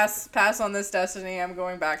 pass on this destiny, I'm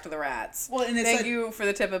going back to the rats. Well, and it's Thank you for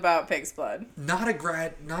the tip about pig's blood. Not a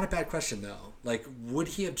bad question, though. Like, would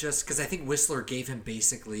he have just... Because I think Whistler gave him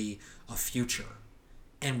basically a future.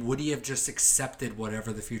 And would he have just accepted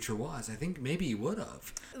whatever the future was? I think maybe he would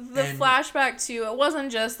have. The flashback, too, it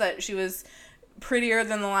wasn't just that she was prettier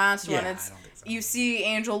than the last one. I don't think so. You see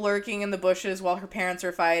Angel lurking in the bushes while her parents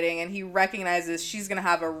are fighting, and he recognizes she's going to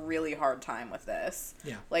have a really hard time with this.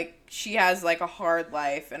 Yeah. Like, she has, like, a hard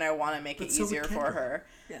life, and I want to make it easier for her.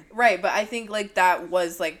 Yeah. Right, but I think, like, that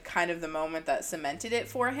was, like, kind of the moment that cemented it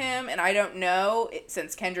for him, and I don't know,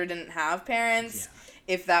 since Kendra didn't have parents,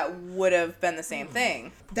 if that would have been the same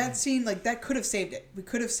thing. That scene, like, that could have saved it. We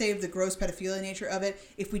could have saved the gross pedophilia nature of it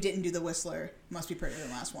if we didn't do the Whistler must be prettier than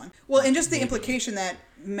the last one. Well, and just the implication that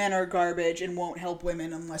men are garbage and won't help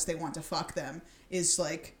women unless they want to fuck them is,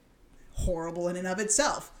 like, horrible in and of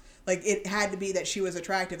itself. Like, it had to be that she was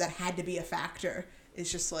attractive. That had to be a factor.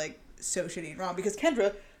 It's just, like, so shitty and wrong. Because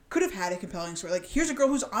Kendra could have had a compelling story. Like, here's a girl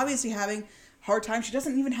who's obviously having hard time. She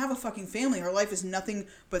doesn't even have a fucking family. Her life is nothing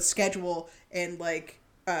but schedule and, like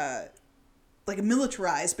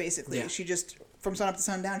militarized, basically. Yeah. She just, from sun up to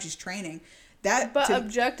sundown, she's training. But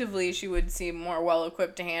objectively, she would seem more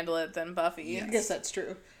well-equipped to handle it than Buffy. Yes. I guess that's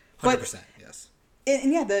true. 100%, yes.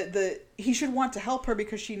 And yeah, he should want to help her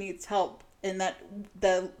because she needs help. And that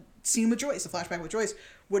the scene with Joyce, the flashback with Joyce,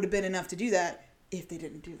 would have been enough to do that if they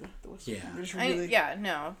didn't do the Whistler.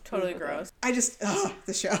 Yeah. Totally gross. I just,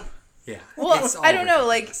 the show. Yeah. Well, I don't know,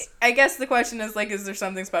 like, I guess the question is, like, is there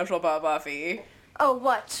something special about Buffy? Oh,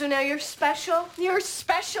 what? So now you're special? You're a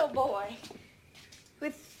special boy.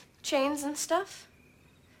 With chains and stuff?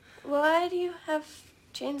 Why do you have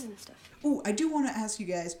chains and stuff? Ooh, I do want to ask you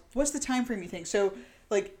guys, what's the time frame you think? So,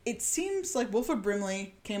 like, it seems like Wilford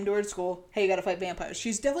Brimley came to her at school, hey, you gotta fight vampires.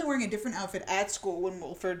 She's definitely wearing a different outfit at school when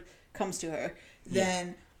Wilford comes to her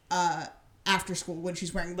than after school when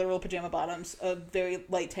she's wearing literal pajama bottoms, a very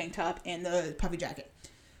light tank top, and the puffy jacket.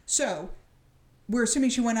 So, we're assuming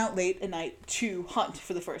she went out late at night to hunt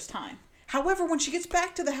for the first time. However, when she gets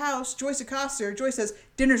back to the house, Joyce accosts her. Joyce says,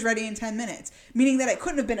 dinner's ready in 10 minutes. Meaning that it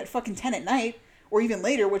couldn't have been at fucking 10 at night, or even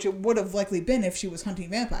later, which it would have likely been if she was hunting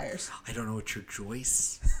vampires. I don't know what your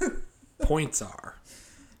Joyce points are.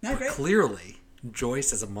 Not great. Clearly,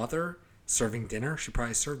 Joyce, as a mother, serving dinner, she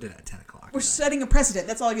probably served it at 10 o'clock. We're setting a precedent.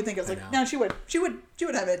 That's all I could think of. Like, no, she would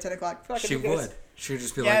have it at 10 o'clock. She would. She would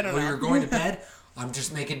just be like, you're going to bed? I'm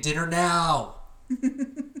just making dinner now.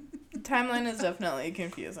 The timeline is definitely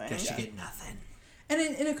confusing. Guess you get nothing. And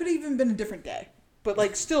it could have even been a different day. But,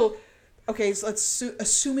 like, still, okay, so let's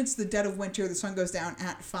assume it's the dead of winter. The sun goes down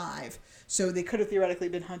at 5. So they could have theoretically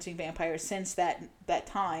been hunting vampires since that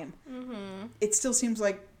time. Mm-hmm. It still seems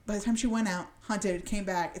like by the time she went out, hunted, came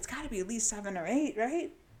back, it's got to be at least 7 or 8,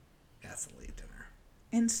 right? That's a late dinner.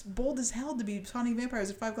 And it's bold as hell to be hunting vampires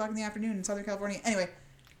at 5 o'clock in the afternoon in Southern California. Anyway.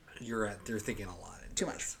 You're thinking a lot. Too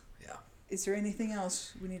much. Yeah. Is there anything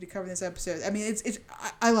else we need to cover in this episode? I mean,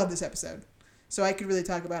 I love this episode. So I could really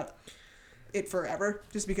talk about it forever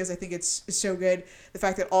just because I think it's so good. The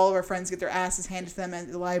fact that all of our friends get their asses handed to them at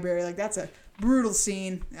the library, like, that's a brutal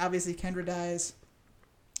scene. Obviously, Kendra dies.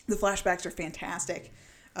 The flashbacks are fantastic.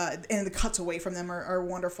 and the cuts away from them are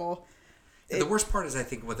wonderful. The worst part is, I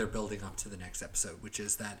think, what they're building up to the next episode, which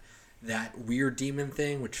is that weird demon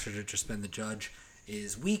thing, which should have just been the judge,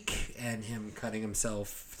 is weak, and him cutting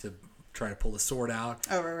himself to try to pull the sword out.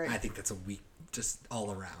 Oh, right. I think that's a weak, just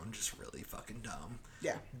all around, just really fucking dumb.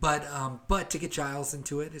 Yeah. But to get Giles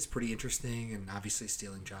into it is pretty interesting, and obviously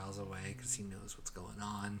stealing Giles away because he knows what's going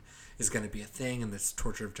on is going to be a thing, and this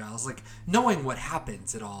torture of Giles, like knowing what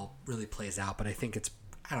happens, it all really plays out. But I think it's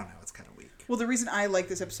kind of weak. Well, the reason I like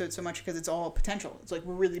this episode so much because it's all potential. It's like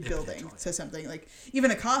we're really building to something. Like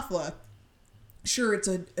even Akathla, sure, it's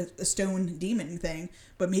a stone demon thing,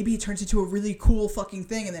 but maybe it turns into a really cool fucking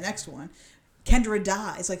thing in the next one. Kendra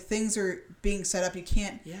dies. Like things are being set up. You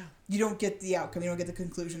can't. Yeah. You don't get the outcome. You don't get the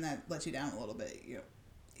conclusion that lets you down a little bit.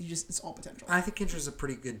 It's all potential. I think Kendra's a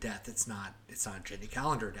pretty good death. It's not a Jenny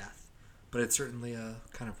Calendar death, but it's certainly a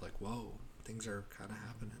kind of like, whoa, things are kind of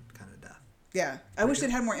happening kind of death. Yeah, I wish it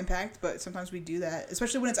had more impact, but sometimes we do that,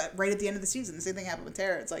 especially when it's right at the end of the season. The same thing happened with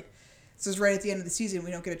Tara. It's like, this is right at the end of the season.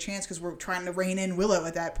 We don't get a chance because we're trying to rein in Willow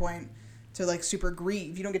at that point to like super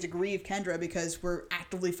grieve. You don't get to grieve Kendra because we're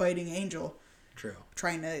actively fighting Angel. True.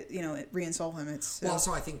 Trying to, reinsole him. Well,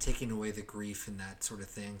 also I think taking away the grief and that sort of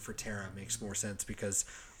thing for Tara makes more sense because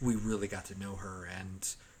we really got to know her and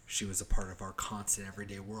she was a part of our constant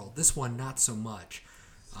everyday world. This one, not so much.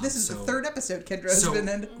 This is the third episode Kendra has been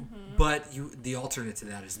in. But the alternate to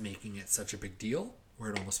that is making it such a big deal where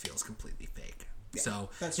it almost feels completely fake. Yeah, so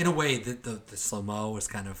in a way, the slow-mo is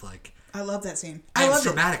kind of like... I love that scene. It was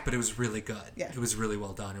dramatic, but it was really good. Yeah. It was really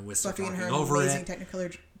well done. It was Buffy and her over amazing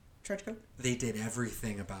Technicolor trench coat. They did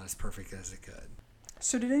everything about as perfect as it could.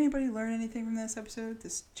 So did anybody learn anything from this episode?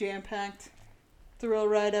 This jam-packed thrill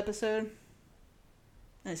ride episode?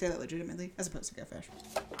 And I say that legitimately, as opposed to Go Fish.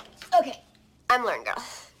 Okay, I'm learned, girl.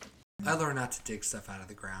 I learned not to dig stuff out of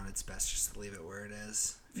the ground. It's best just to leave it where it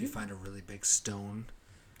is. If you find a really big stone,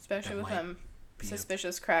 especially with them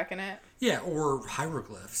suspicious crack in it. Yeah, or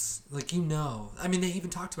hieroglyphs. Like, I mean, they even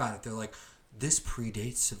talked about it. They're like, this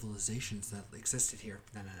predates civilizations that existed here.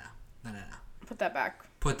 No. Put that back.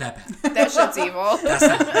 That shit's evil. There's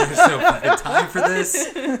no fucking time for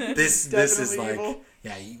this. This is like, evil.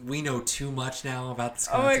 Yeah, we know too much now about this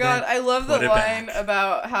continent. Oh my god, I love the line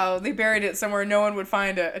about how they buried it somewhere no one would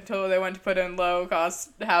find it until they went to put in low-cost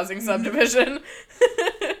housing subdivision.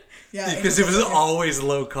 Yeah, because it was always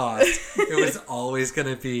low cost. It was always going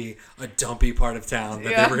to be a dumpy part of town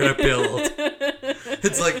that they were going to build.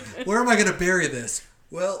 It's like, where am I going to bury this?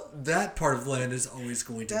 Well, that part of land is always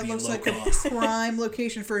going to be low cost. That looks like a prime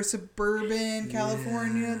location for a suburban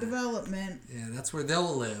California development. Yeah, that's where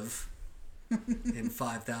they'll live in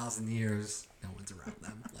 5,000 years. No one's around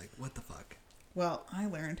them. Like, what the fuck? Well, I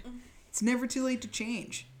learned it's never too late to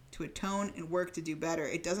change, to atone and work to do better.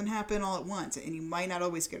 It doesn't happen all at once, and you might not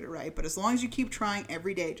always get it right, but as long as you keep trying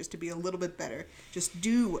every day just to be a little bit better, just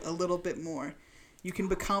do a little bit more, you can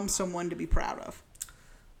become someone to be proud of.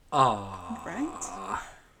 Aww. Right?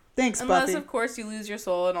 Thanks, Unless, Buffy. of course, you lose your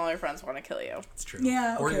soul and all your friends want to kill you. That's true.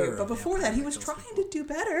 Yeah, okay, but before that, he was trying to do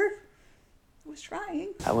better. He was trying.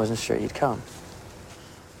 I wasn't sure you'd come.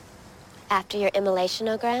 After your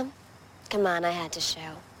immolation-ogram? Come on, I had to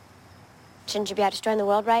show. Shouldn't you be out destroying the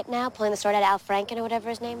world right now, pulling the sword out of Al Franken or whatever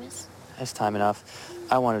his name is? That's time enough.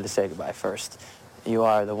 I wanted to say goodbye first. You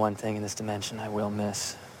are the one thing in this dimension I will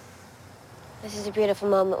miss. This is a beautiful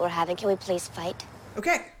moment we're having. Can we please fight?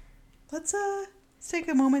 Okay. Let's take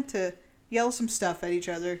a moment to yell some stuff at each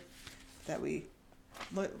other that we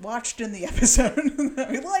watched in the episode,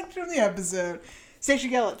 that we liked from the episode.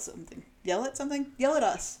 Station, yell at something. Yell at something? Yell at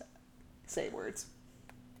us. Say words.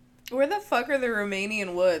 Where the fuck are the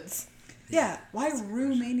Romanian woods? Yeah, why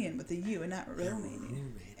Romanian with the U and not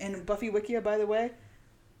Romanian? And Buffy Wikia, by the way,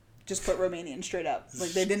 just put Romanian straight up.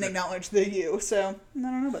 Like, they didn't acknowledge the U, so I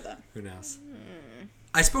don't know about that. Who knows?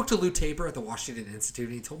 I spoke to Lou Tabor at the Washington Institute,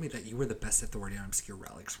 and he told me that you were the best authority on obscure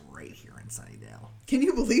relics right here in Sunnydale. Can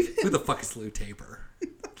you believe it? Who the fuck is Lou Tabor?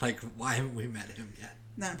 Like, why haven't we met him yet?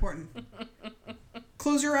 Not important.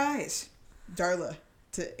 Close your eyes. Darla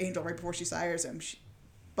to Angel right before she sires him.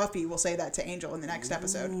 Buffy will say that to Angel in the next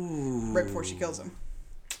episode. Ooh. Right before she kills him.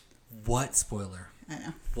 What spoiler? I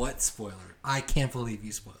know. What spoiler? I can't believe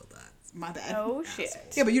you spoiled that. My bad. Oh, shit.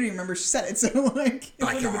 Yeah, but you didn't remember she said it, so like...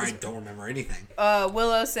 I don't remember anything.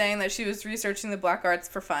 Willow saying that she was researching the black arts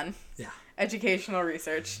for fun. Yeah. Educational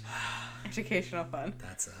research. Educational fun.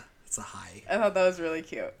 That's a high. I thought that was really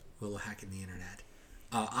cute. Willow hacking the internet.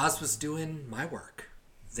 Oz was doing my work.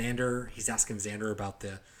 Xander, he's asking Xander about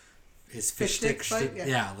his fish stick fight.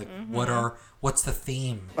 Yeah, like what's the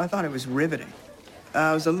theme? I thought it was riveting.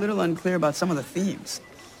 I was a little unclear about some of the themes.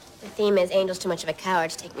 The theme is Angel's too much of a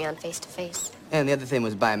coward to take me on face to face. And the other thing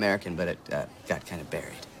was Buy American, but it got kind of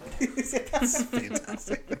buried. That's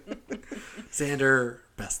fantastic. Xander,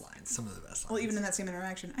 best lines. Some of the best lines. Well, even in that same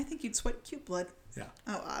interaction, I think you'd sweat cute blood. Yeah.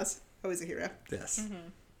 Oh, Oz. Always a hero. Yes. Mm-hmm.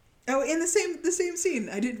 Oh, in the same scene,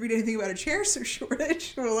 I didn't read anything about a chair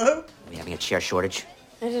shortage. Hello? Are we having a chair shortage?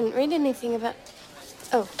 I didn't read anything about...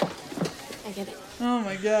 Oh, I get it. Oh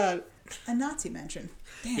my god. A Nazi mention.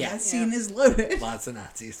 Damn, Yeah. that scene is loaded. Lots of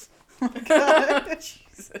Nazis.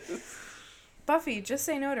 Buffy, just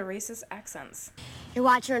say no to racist accents. Your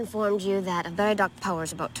watcher informed you that a very dark power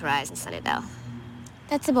is about to rise in Sunnydale.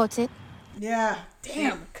 That's about it. Yeah. She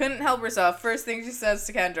Damn. couldn't help herself. First thing she says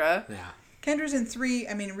to Kendra. Yeah. Kendra's in 3,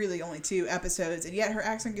 I mean, really only 2 episodes, and yet her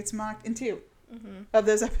accent gets mocked in 2 of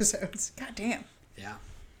those episodes. God damn. Yeah.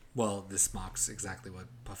 Well, this mocks exactly what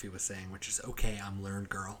Buffy was saying, which is, okay, I'm learned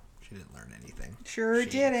girl. She didn't learn anything. Sure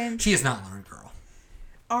didn't. She is not learned girl.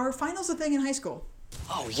 Are finals a thing in high school?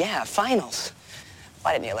 Oh, yeah, finals.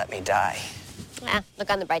 Why didn't you let me die? Look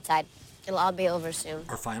on the bright side. It'll all be over soon.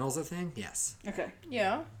 Are finals a thing? Yes. Okay.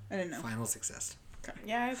 Yeah. I didn't know. Finals exist.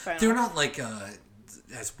 Yeah, I found They're not like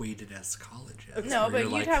as weighted as college is. No, where but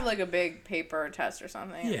you're you'd have like a big paper test or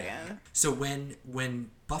something at the Yeah. end. So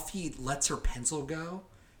when Buffy lets her pencil go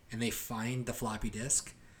and they find the floppy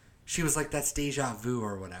disk, she was like, that's deja vu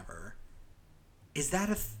or whatever. Is that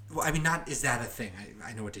well, I mean, not is that a thing?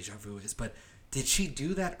 I know what deja vu is, but did she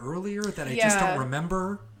do that earlier that I just don't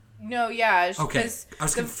remember? No, yeah. Okay, I was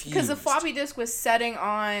Because confused. the floppy disk was setting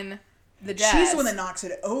on the desk. She's the one that knocks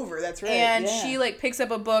it over. That's right. And yeah. she like picks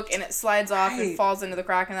up a book and it slides off and Right. falls into the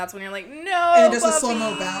crack, and that's when you're like, no. And it does a Buffy!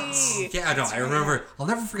 slow-mo bounce. Yeah, I know. I remember. I'll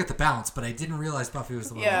never forget the bounce, but I didn't realize Buffy was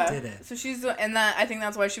the one that did it. So she's and that I think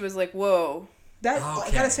that's why she was like, whoa. That I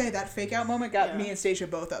Okay. gotta say, that fake out moment got me and Stacia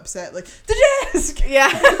both upset. Like, the desk!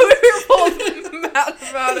 Yeah, we were both mad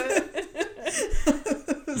about it.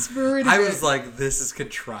 It's very I good. was like, this is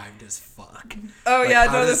contrived as fuck. Oh Like, yeah,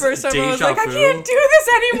 how no, the does first time I was deja like, I vu- can't do this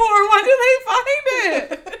anymore. When do they find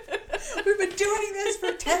it? We've been doing this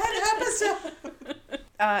for 10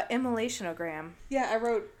 episodes. Immolation-o-gram. Yeah, I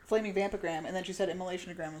wrote flaming vampogram, and then she said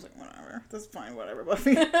immolation-o-gram. I was like, whatever. That's fine, whatever,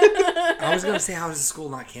 Buffy. I was gonna say, how is the school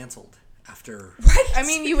not canceled after? I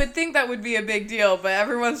mean, you would think that would be a big deal, but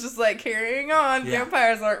everyone's just like, carrying on. Yeah.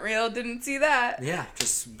 Vampires aren't real. Didn't see that. Yeah,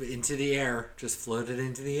 just into the air, just floated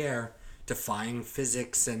into the air, defying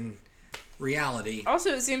physics and reality.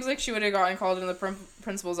 Also, it seems like she would have gotten called into the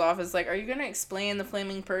principal's office. Like, are you going to explain the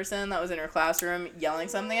flaming person that was in her classroom yelling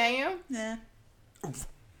something at you? Yeah.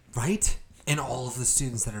 Right? And all of the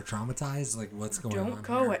students that are traumatized, like, what's going on? Don't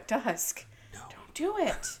go here? at dusk. No. Don't do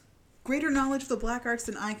it. Greater knowledge of the black arts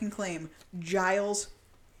than I can claim. Giles,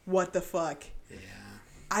 what the fuck? Yeah.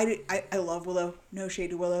 I love Willow. No shade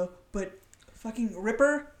to Willow. But fucking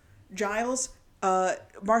Ripper, Giles,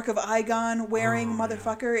 Mark of Igon wearing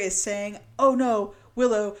motherfucker is saying, oh no,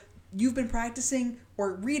 Willow, you've been practicing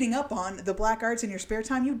or reading up on the black arts in your spare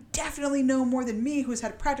time. You definitely know more than me, who's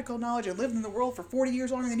had practical knowledge and lived in the world for 40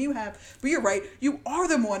 years longer than you have. But you're right. You are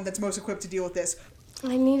the one that's most equipped to deal with this.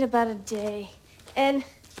 I need about a day. And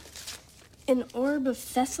an orb of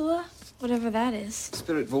Thessala? Whatever that is.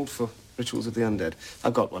 Spirit vault for rituals of the undead.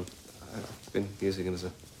 I've got one. I've been using it as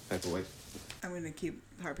a paperweight. I'm going to keep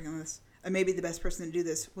harping on this. I may be the best person to do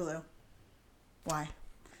this, Willow. Why?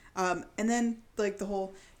 And then, like, the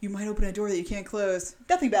whole, you might open a door that you can't close.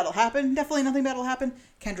 Nothing bad will happen. Definitely nothing bad will happen.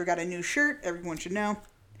 Kendra got a new shirt. Everyone should know.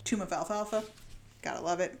 Tomb of Alfalfa. Gotta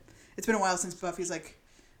love it. It's been a while since Buffy's, like,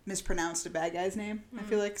 mispronounced a bad guy's name, I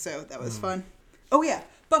feel like, so that was fun. Oh, yeah.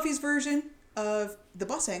 Buffy's version of the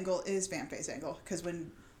bus angle is vamp face angle, because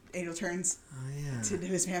when Angel turns to do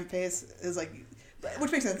his vamp face, is like...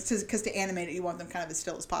 Which makes sense, because to animate it, you want them kind of as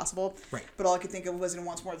still as possible. Right. But all I could think of was in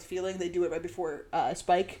Once More the Feeling, they do it right before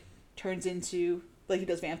Spike turns into, like, he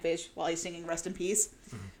does vamp face while he's singing Rest in Peace.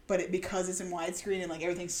 Mm-hmm. But because it's in widescreen and, like,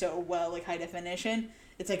 everything's so well, like, high definition,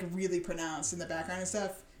 it's, like, really pronounced in the background and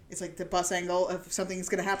stuff. It's, like, the bus angle of something's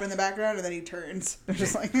going to happen in the background, and then he turns. They're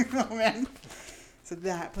just like, oh, man. So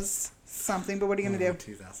that was something, but what are you going to do?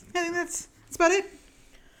 2000. I think that's about it.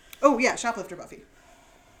 Oh, yeah, Shoplifter Buffy.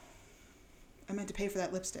 I meant to pay for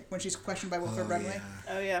that lipstick when she's questioned by Wilford Brimley.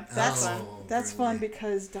 Oh, yeah. That's fun. That's fun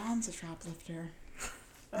because Dawn's a shoplifter.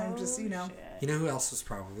 I'm just, you know. You know who else was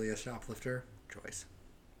probably a shoplifter? Joyce.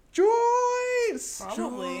 Joyce!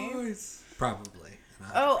 Probably. Joyce. Probably.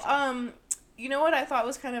 Oh, you know what I thought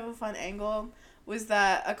was kind of a fun angle? Was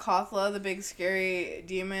that Akathla, the big scary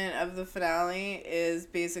demon of the finale, is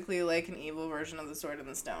basically like an evil version of the Sword in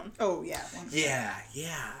the Stone. Oh, yeah. Yeah,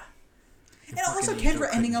 yeah. And also Kendra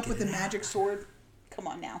ending up with the magic sword. Come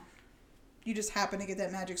on now. You just happen to get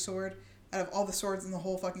that magic sword. Out of all the swords in the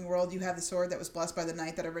whole fucking world, you have the sword that was blessed by the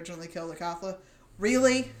knight that originally killed Akafla.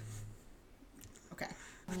 Really? Okay.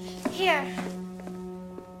 Here.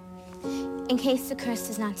 In case the curse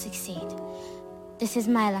does not succeed, this is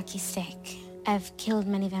my lucky stake. I've killed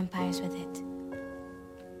many vampires with it.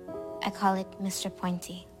 I call it Mr.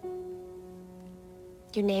 Pointy.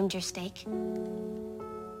 You named your steak?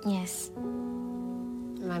 Yes.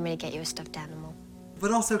 Remind me to get you a stuffed animal.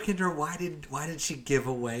 But also, Kendra, why did she give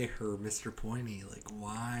away her Mr. Pointy? Like,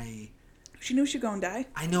 why? She knew she was gonna die.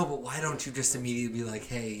 I know, but why don't you just immediately be like,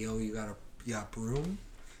 hey, yo, you got a broom?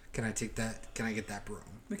 Can I take that? Can I get that broom?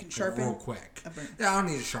 We can Like, sharpen real quick. a broom. Yeah, I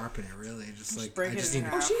don't need to sharpen it really. Just like break I it just in need.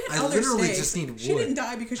 half. She had I other literally stakes. just need wood. She didn't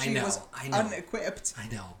die because she was I know. unequipped. I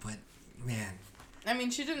know, but man, I mean,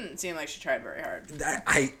 she didn't seem like she tried very hard.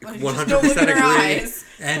 I Like, 100% don't look in her agree. eyes.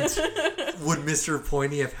 And would Mr.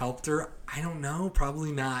 Pointy have helped her? I don't know.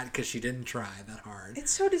 Probably not, because she didn't try that hard.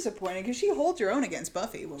 It's so disappointing because she holds her own against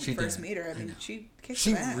Buffy when She we first did. meet her. I I mean, know. she kicked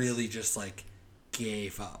She her ass. really just like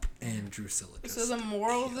gave up, and Drusilla just. So the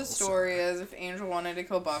moral of the kills story her. is, if Angel wanted to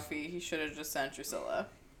kill Buffy, he should have just sent Drusilla.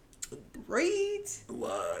 Right?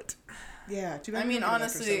 What? Yeah. Too bad I we mean, don't know about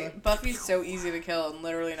honestly, Drusilla. Buffy's so easy to kill, and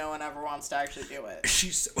literally no one ever wants to actually do it.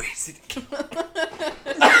 She's so easy to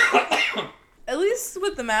kill. At least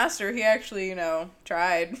with the Master, he actually,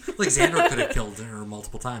 tried. Like Xander could have killed her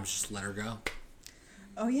multiple times. Just let her go.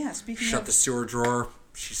 Oh yeah. Speaking Shut of, the sewer drawer.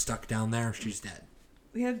 She's stuck down there. She's dead.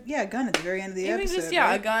 we had a gun at the very end of the Even episode. just,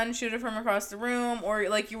 right? a gun, shoot her from across the room, or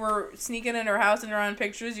like you were sneaking in her house and drawing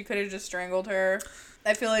pictures, you could have just strangled her.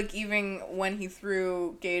 I feel like even when he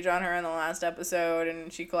threw Gage on her in the last episode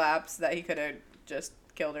and she collapsed, that he could have just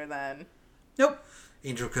killed her then. Nope.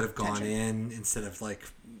 Angel could have gone in instead of like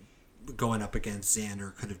going up against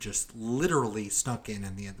Xander. Could have just literally snuck in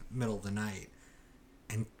the middle of the night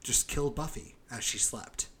and just killed Buffy as she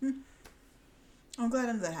slept. I'm glad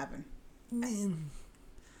none of that happened. Man,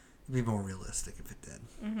 it'd be more realistic if it did.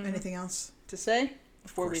 Mm-hmm. Anything else to say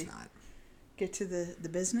before Of course we not. get to the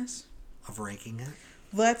business? Of ranking it.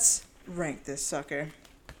 Let's rank this sucker.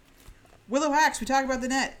 Willow hacks. We talk about the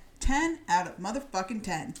net. 10 out of motherfucking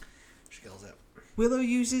 10. She kills it. Willow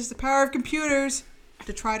uses the power of computers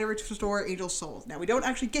to try to restore Angel's soul. Now, we don't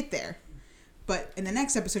actually get there, but in the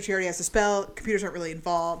next episode, she already has the spell. Computers aren't really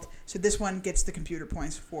involved, so this one gets the computer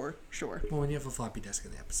points for sure. Well, when you have a floppy disk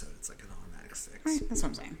in the episode, it's like an automatic 6. Right, that's what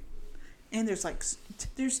I'm saying. And there's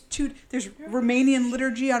there's Romanian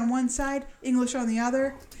liturgy on one side, English on the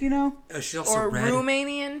other, She also Or read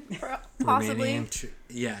Romanian, possibly. Romanian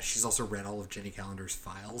yeah, she's also read all of Jenny Calendar's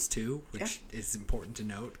files too, which is important to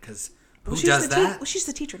note because who does that? Well, she's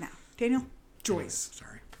the teacher now. Daniel? Joyce. Anyways,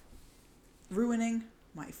 sorry. Ruining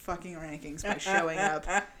my fucking rankings by showing up.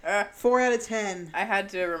 4 out of 10. I had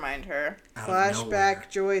to remind her. Out of nowhere. Flashback,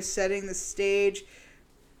 Joyce setting the stage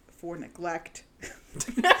for neglect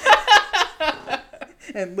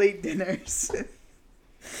and late dinners.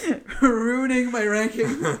 Ruining my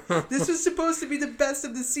ranking. This was supposed to be the best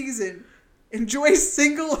of the season, and Joyce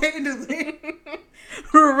single-handedly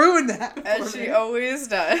ruined that for As she me. always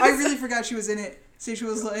does. I really forgot she was in it. So she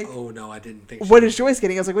was like, Oh no, I didn't think. "What is Joyce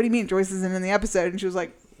getting?" I was like, "What do you mean Joyce isn't in the episode?" And she was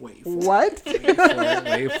like, Wait for "What?" it.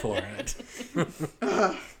 Wait for it.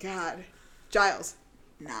 Oh, God. Giles,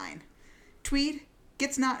 9. Tweed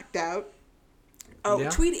gets knocked out. Oh, Yeah.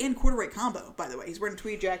 Tweed and corduroy combo, by the way. He's wearing a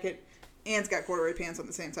tweed jacket and's got corduroy pants on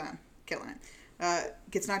the same time. Killing it.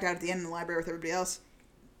 Gets knocked out at the end in the library with everybody else.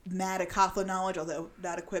 Mad at Kafla knowledge, although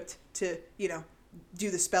not equipped to,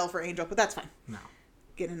 do the spell for Angel, but that's fine. No.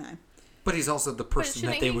 Get a 9. But he's also the But person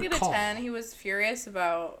shouldn't that they he would get call. a 10? He was furious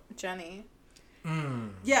about Jenny.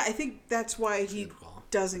 Yeah, I think that's why he Good call.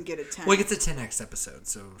 doesn't get a 10. Well, he gets a 10 next episode,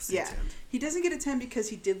 so stay Yeah. tuned. He doesn't get a 10 because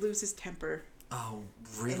he did lose his temper. Oh,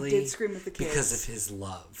 really? did scream at the kids. Because of his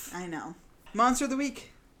love. I know. Monster of the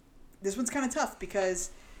Week. This one's kind of tough because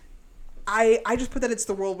I just put that it's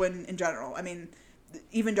the whirlwind in general. I mean,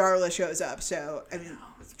 even Darla shows up, so I mean,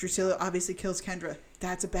 Drusilla obviously kills Kendra.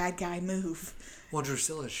 That's a bad guy move. Well,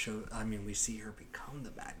 Drusilla we see her become the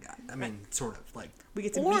bad guy. I mean, sort of, like, We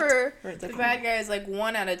get to Or meet. the bad guy is like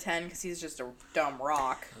 1 out of 10 because he's just a dumb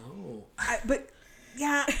rock. oh. But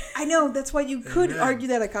yeah, I know. That's why you could Amen. argue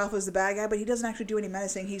that Akafa is the bad guy, but he doesn't actually do any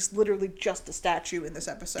menacing. He's literally just a statue in this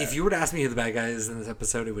episode. If you were to ask me who the bad guy is in this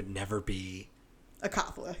episode, it would never be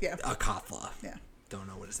Akafa, yeah. Akatha. Yeah. Don't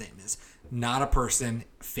know what his name is. Not a person,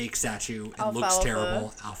 fake statue. It looks Alfalfa.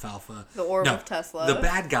 terrible. Alfalfa. The orb No, of Tesla. The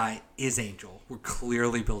bad guy is Angel. We're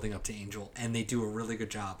clearly building up to Angel, and they do a really good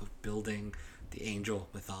job of building the Angel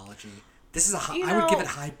mythology This is You I would give know, it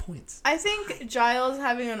high points. I think Giles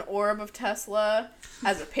having an orb of Tesla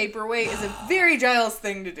as a paperweight is a very Giles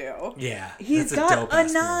thing to do. Yeah. He's that's got dope a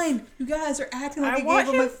ass 9. move. You guys are acting like I I want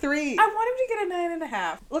gave him a him- 3. I want him to get a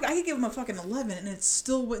 9.5. Look, I could give him a fucking 11 and it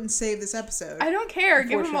still wouldn't save this episode. I don't care.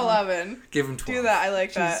 Give him Unfortunately. 11. Give him 12. Do that. I like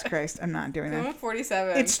Jesus that. Christ, I'm not doing Give him that.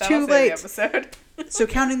 47. It's That'll too save the late. episode. So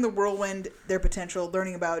counting the whirlwind, their potential,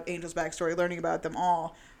 learning about Angel's backstory, learning about them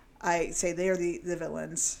all, I say they are the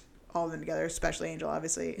villains, all of them together, especially Angel,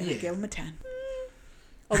 obviously, and I Yeah. give them a 10.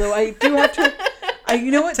 Although I do have to,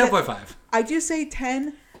 you know what? 10.5. I do say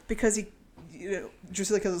 10 because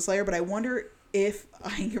Drusilla kills the Slayer, but I wonder if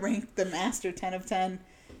I rank the Master 10 of 10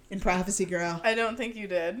 in Prophecy Girl. I don't think you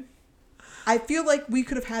did. I feel like we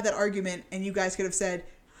could have had that argument and you guys could have said,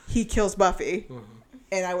 he kills Buffy.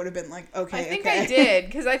 And I would have been like, okay, I think okay. I did,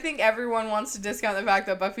 because I think everyone wants to discount the fact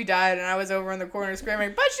that Buffy died, and I was over in the corner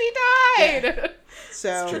screaming, but she died! Yeah.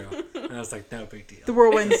 So, True. And I was like, no big deal. the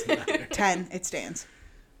whirlwind's Doesn't matter. 10. It stands.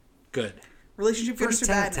 Good. Relationship First goodness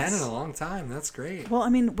or 10 out of 10 badness. in a long time. That's great. Well, I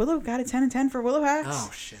mean, Willow got a 10 and 10 for Willow Hacks.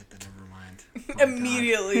 Oh, shit. Then never mind. Oh, my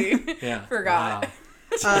Immediately. God. Yeah. Forgot.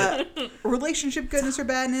 Wow. Relationship goodness or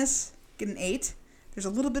badness, get an 8. There's a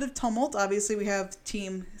little bit of tumult. Obviously, we have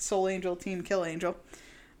Team Soul Angel, Team Kill Angel.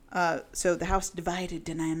 So the house divided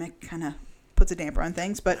dynamic kind of puts a damper on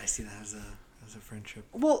things. But I see that as a friendship.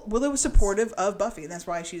 well, Willow was supportive of Buffy, and that's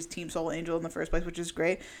why she's Team Soul Angel in the first place, which is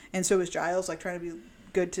great. And so is Giles, like trying to be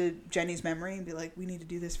good to Jenny's memory and be like, we need to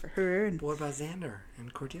do this for her. And But what about Xander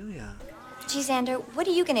and Cordelia? Gee, Xander, what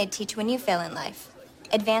are you gonna teach when you fail in life?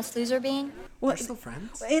 Advanced loser being? well, They're still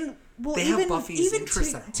friends. and well, They have even Buffy's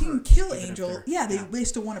interests at Team heart, Kill even if Angel, they're- yeah, yeah. they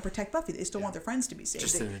still want to protect Buffy. They still want their friends to be saved.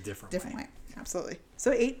 Just They- in a different way. Absolutely.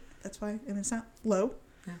 So 8. That's why. I mean, it's not low.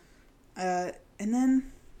 Yeah. And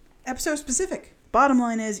then episode specific. Bottom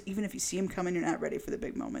line is, even if you see them coming, you're not ready for the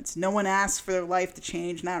big moments. No one asks for their life to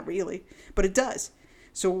change, not really, but it does.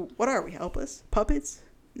 So what are we, helpless puppets?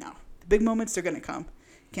 No, the big moments, they're gonna come.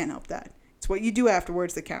 Can't help that. It's what you do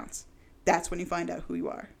afterwards that counts. That's when you find out who you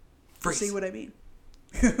are. Freeze. See what I mean?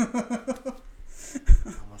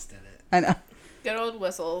 Almost did it. I know. Good old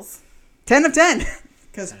whistles. 10 of 10.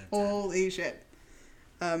 Because 10 of 10. holy shit.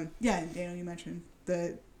 Yeah, and Daniel, you mentioned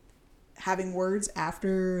the having words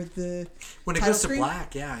after the When it title goes to screen.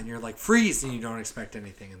 black, yeah, and you're like, freeze, and you don't expect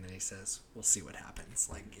anything, and then he says, we'll see what happens.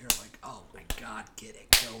 Like, you're like, oh my god, get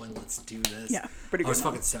it going, let's do this. Yeah, pretty I was good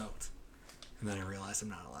fucking moment. stoked. And then I realized I'm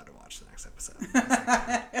not allowed to watch the next episode.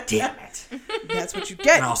 I was like, damn it. That's what you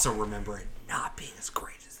get. And also remember it not being as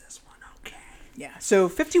great as this one, okay. Yeah, so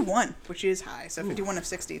 51, which is high. So 51 of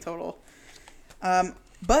 60 total.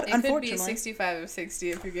 But It could be unfortunately, 65 of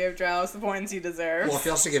 60 if you gave Giles the points he deserves. Well, if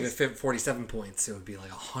you also give it 47 points, it would be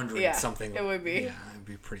like 100 Yeah, something. it would be. Yeah, it would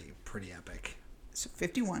be pretty epic. so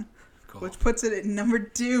 51, Cool. which puts it at number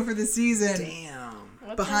 2 for the season, Damn.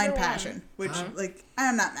 What's behind number one? Passion, which like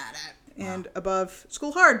I'm not mad at, and above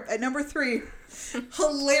School Hard at number 3,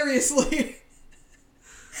 hilariously.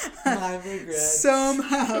 My regret.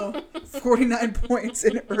 Somehow, 49 points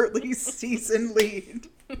in early season lead.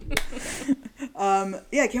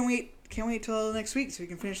 Yeah, can't wait till next week so we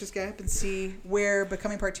can finish this guy up and see where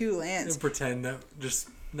Becoming Part 2 lands. And pretend that just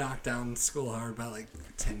knock down School Hard by like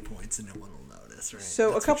 10 points and no one will notice, right?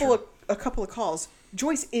 So That's a for couple of calls.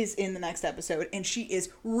 Joyce is in the next episode and she is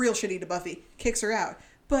real shitty to Buffy, kicks her out.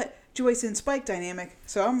 But Joyce and Spike dynamic.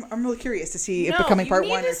 So I'm really curious to see if Becoming Part 1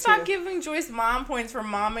 you need or to stop 2. giving Joyce mom points for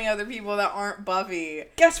momming other people that aren't Buffy.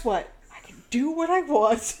 Guess what? I can do what I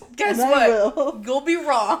want. Guess and I what? will. You'll be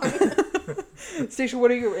wrong. Stacia,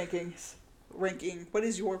 what are your rankings? What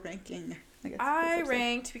is your ranking? guess I that's what I'm saying.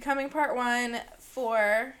 ranked Becoming Part 1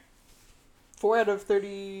 for 4 out of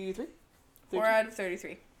 33. 4 out of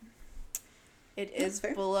 33. It That's is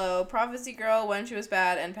fair. below Prophecy Girl, When She Was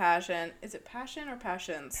Bad, and Passion. Is it Passion or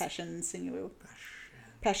Passions? Passions, Sinuous.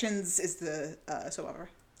 Passions is the soap opera.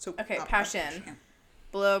 Okay, Passion.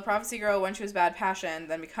 Below Prophecy Girl, When She Was Bad, Passion,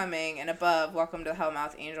 then Becoming, and above Welcome to the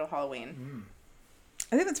Hellmouth, Angel, Halloween.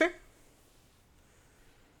 I think that's fair.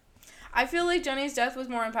 I feel like Jenny's death was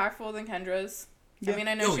more impactful than Kendra's. Yeah. I mean,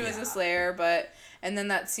 I know Oh, she was yeah. a Slayer, but... And then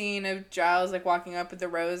that scene of Giles, like, walking up with the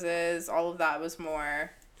roses, all of that was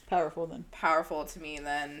more Powerful then. powerful to me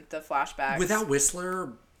than the flashbacks. Without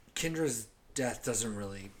Whistler, Kendra's death doesn't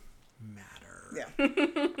really matter. Yeah.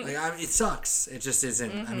 Like, I mean, it sucks. It just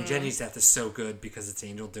isn't. I mean, Jenny's death is so good because it's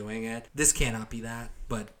Angel doing it. This cannot be that.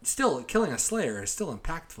 But still, killing a Slayer is still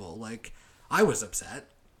impactful. Like, I was upset.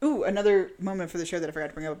 Ooh, another moment for the show that I forgot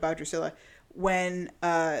to bring up about Drusilla. When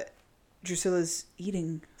Drusilla's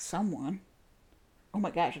eating someone. Oh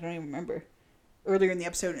my gosh, I don't even remember. Earlier in the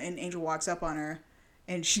episode, and Angel walks up on her,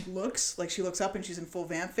 and she looks up and she's in full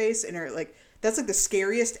vamp face, and her like that's like the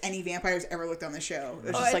scariest any vampires ever looked on the show.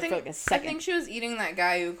 It was just like for like a I second. think she was eating that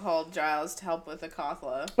guy who called Giles to help with the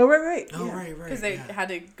Kathla. Oh right. Oh yeah. right. Because they had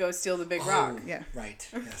to go steal the big rock. Yeah. Right.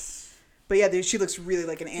 Yes. But yeah, she looks really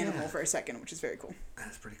like an animal for a second, which is very cool.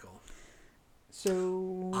 That's pretty cool.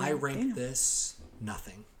 So I rank this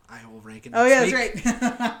nothing. I will rank it. Oh next yeah, week, that's right.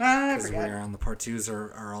 I because forgot. we're on the part 2s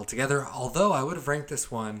are all together. Although I would have ranked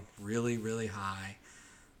this one really, really high.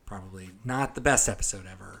 Probably not the best episode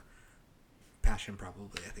ever. Passion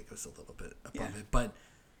probably, I think it was a little bit above it,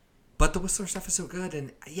 but the Whistler stuff is so good,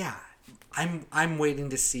 and yeah, I'm waiting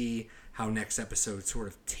to see how next episode sort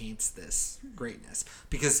of taints this greatness,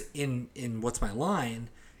 because in What's My Line,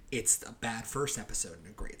 it's a bad first episode and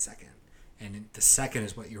a great second, and the second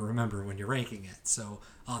is what you remember when you're ranking it. So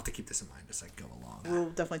I'll have to keep this in mind as I go along. We'll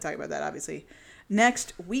definitely talk about that obviously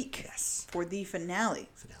next week for the finale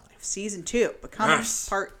of season 2, Becoming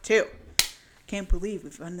Part 2. Can't believe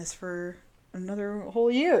we've done this for another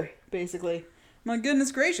whole year, basically. My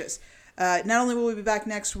goodness gracious. Not only will we be back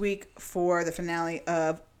next week for the finale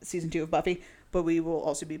of season 2 of Buffy, but we will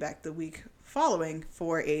also be back the week following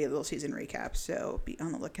for a little season recap. So be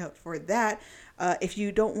on the lookout for that. If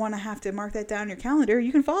you don't want to have to mark that down in your calendar,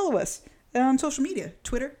 you can follow us on social media,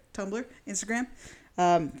 Twitter, Tumblr, Instagram.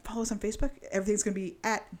 Follow us on Facebook. Everything's going to be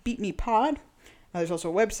at BeatMePod. There's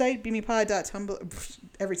also a website, beatmepod.tumblr,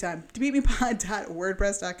 every time,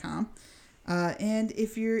 beatmepod.wordpress.com. And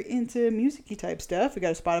if you're into music-y type stuff, we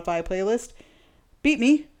got a Spotify playlist, Beat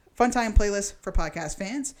Me, fun time playlist for podcast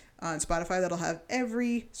fans on Spotify that'll have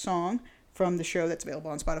every song from the show that's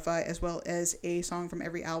available on Spotify, as well as a song from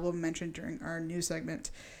every album mentioned during our news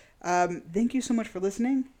segment. Thank you so much for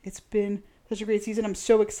listening. It's been such a great season. I'm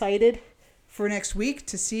so excited for next week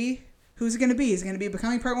to see who's it going to be. Is it going to be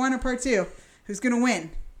Becoming Part 1 or Part 2? Who's going to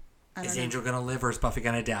win? Is Angel going to live or is Buffy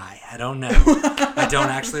going to die? I don't know. I don't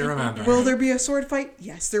actually remember. Will there be a sword fight?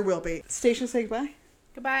 Yes, there will be. Stacia, say goodbye.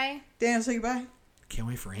 Goodbye. Daniel, say goodbye. Can't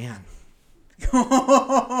wait for Anne.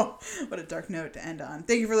 What a dark note to end on.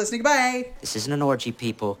 Thank you for listening. Goodbye. This isn't an orgy,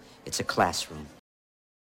 people. It's a classroom.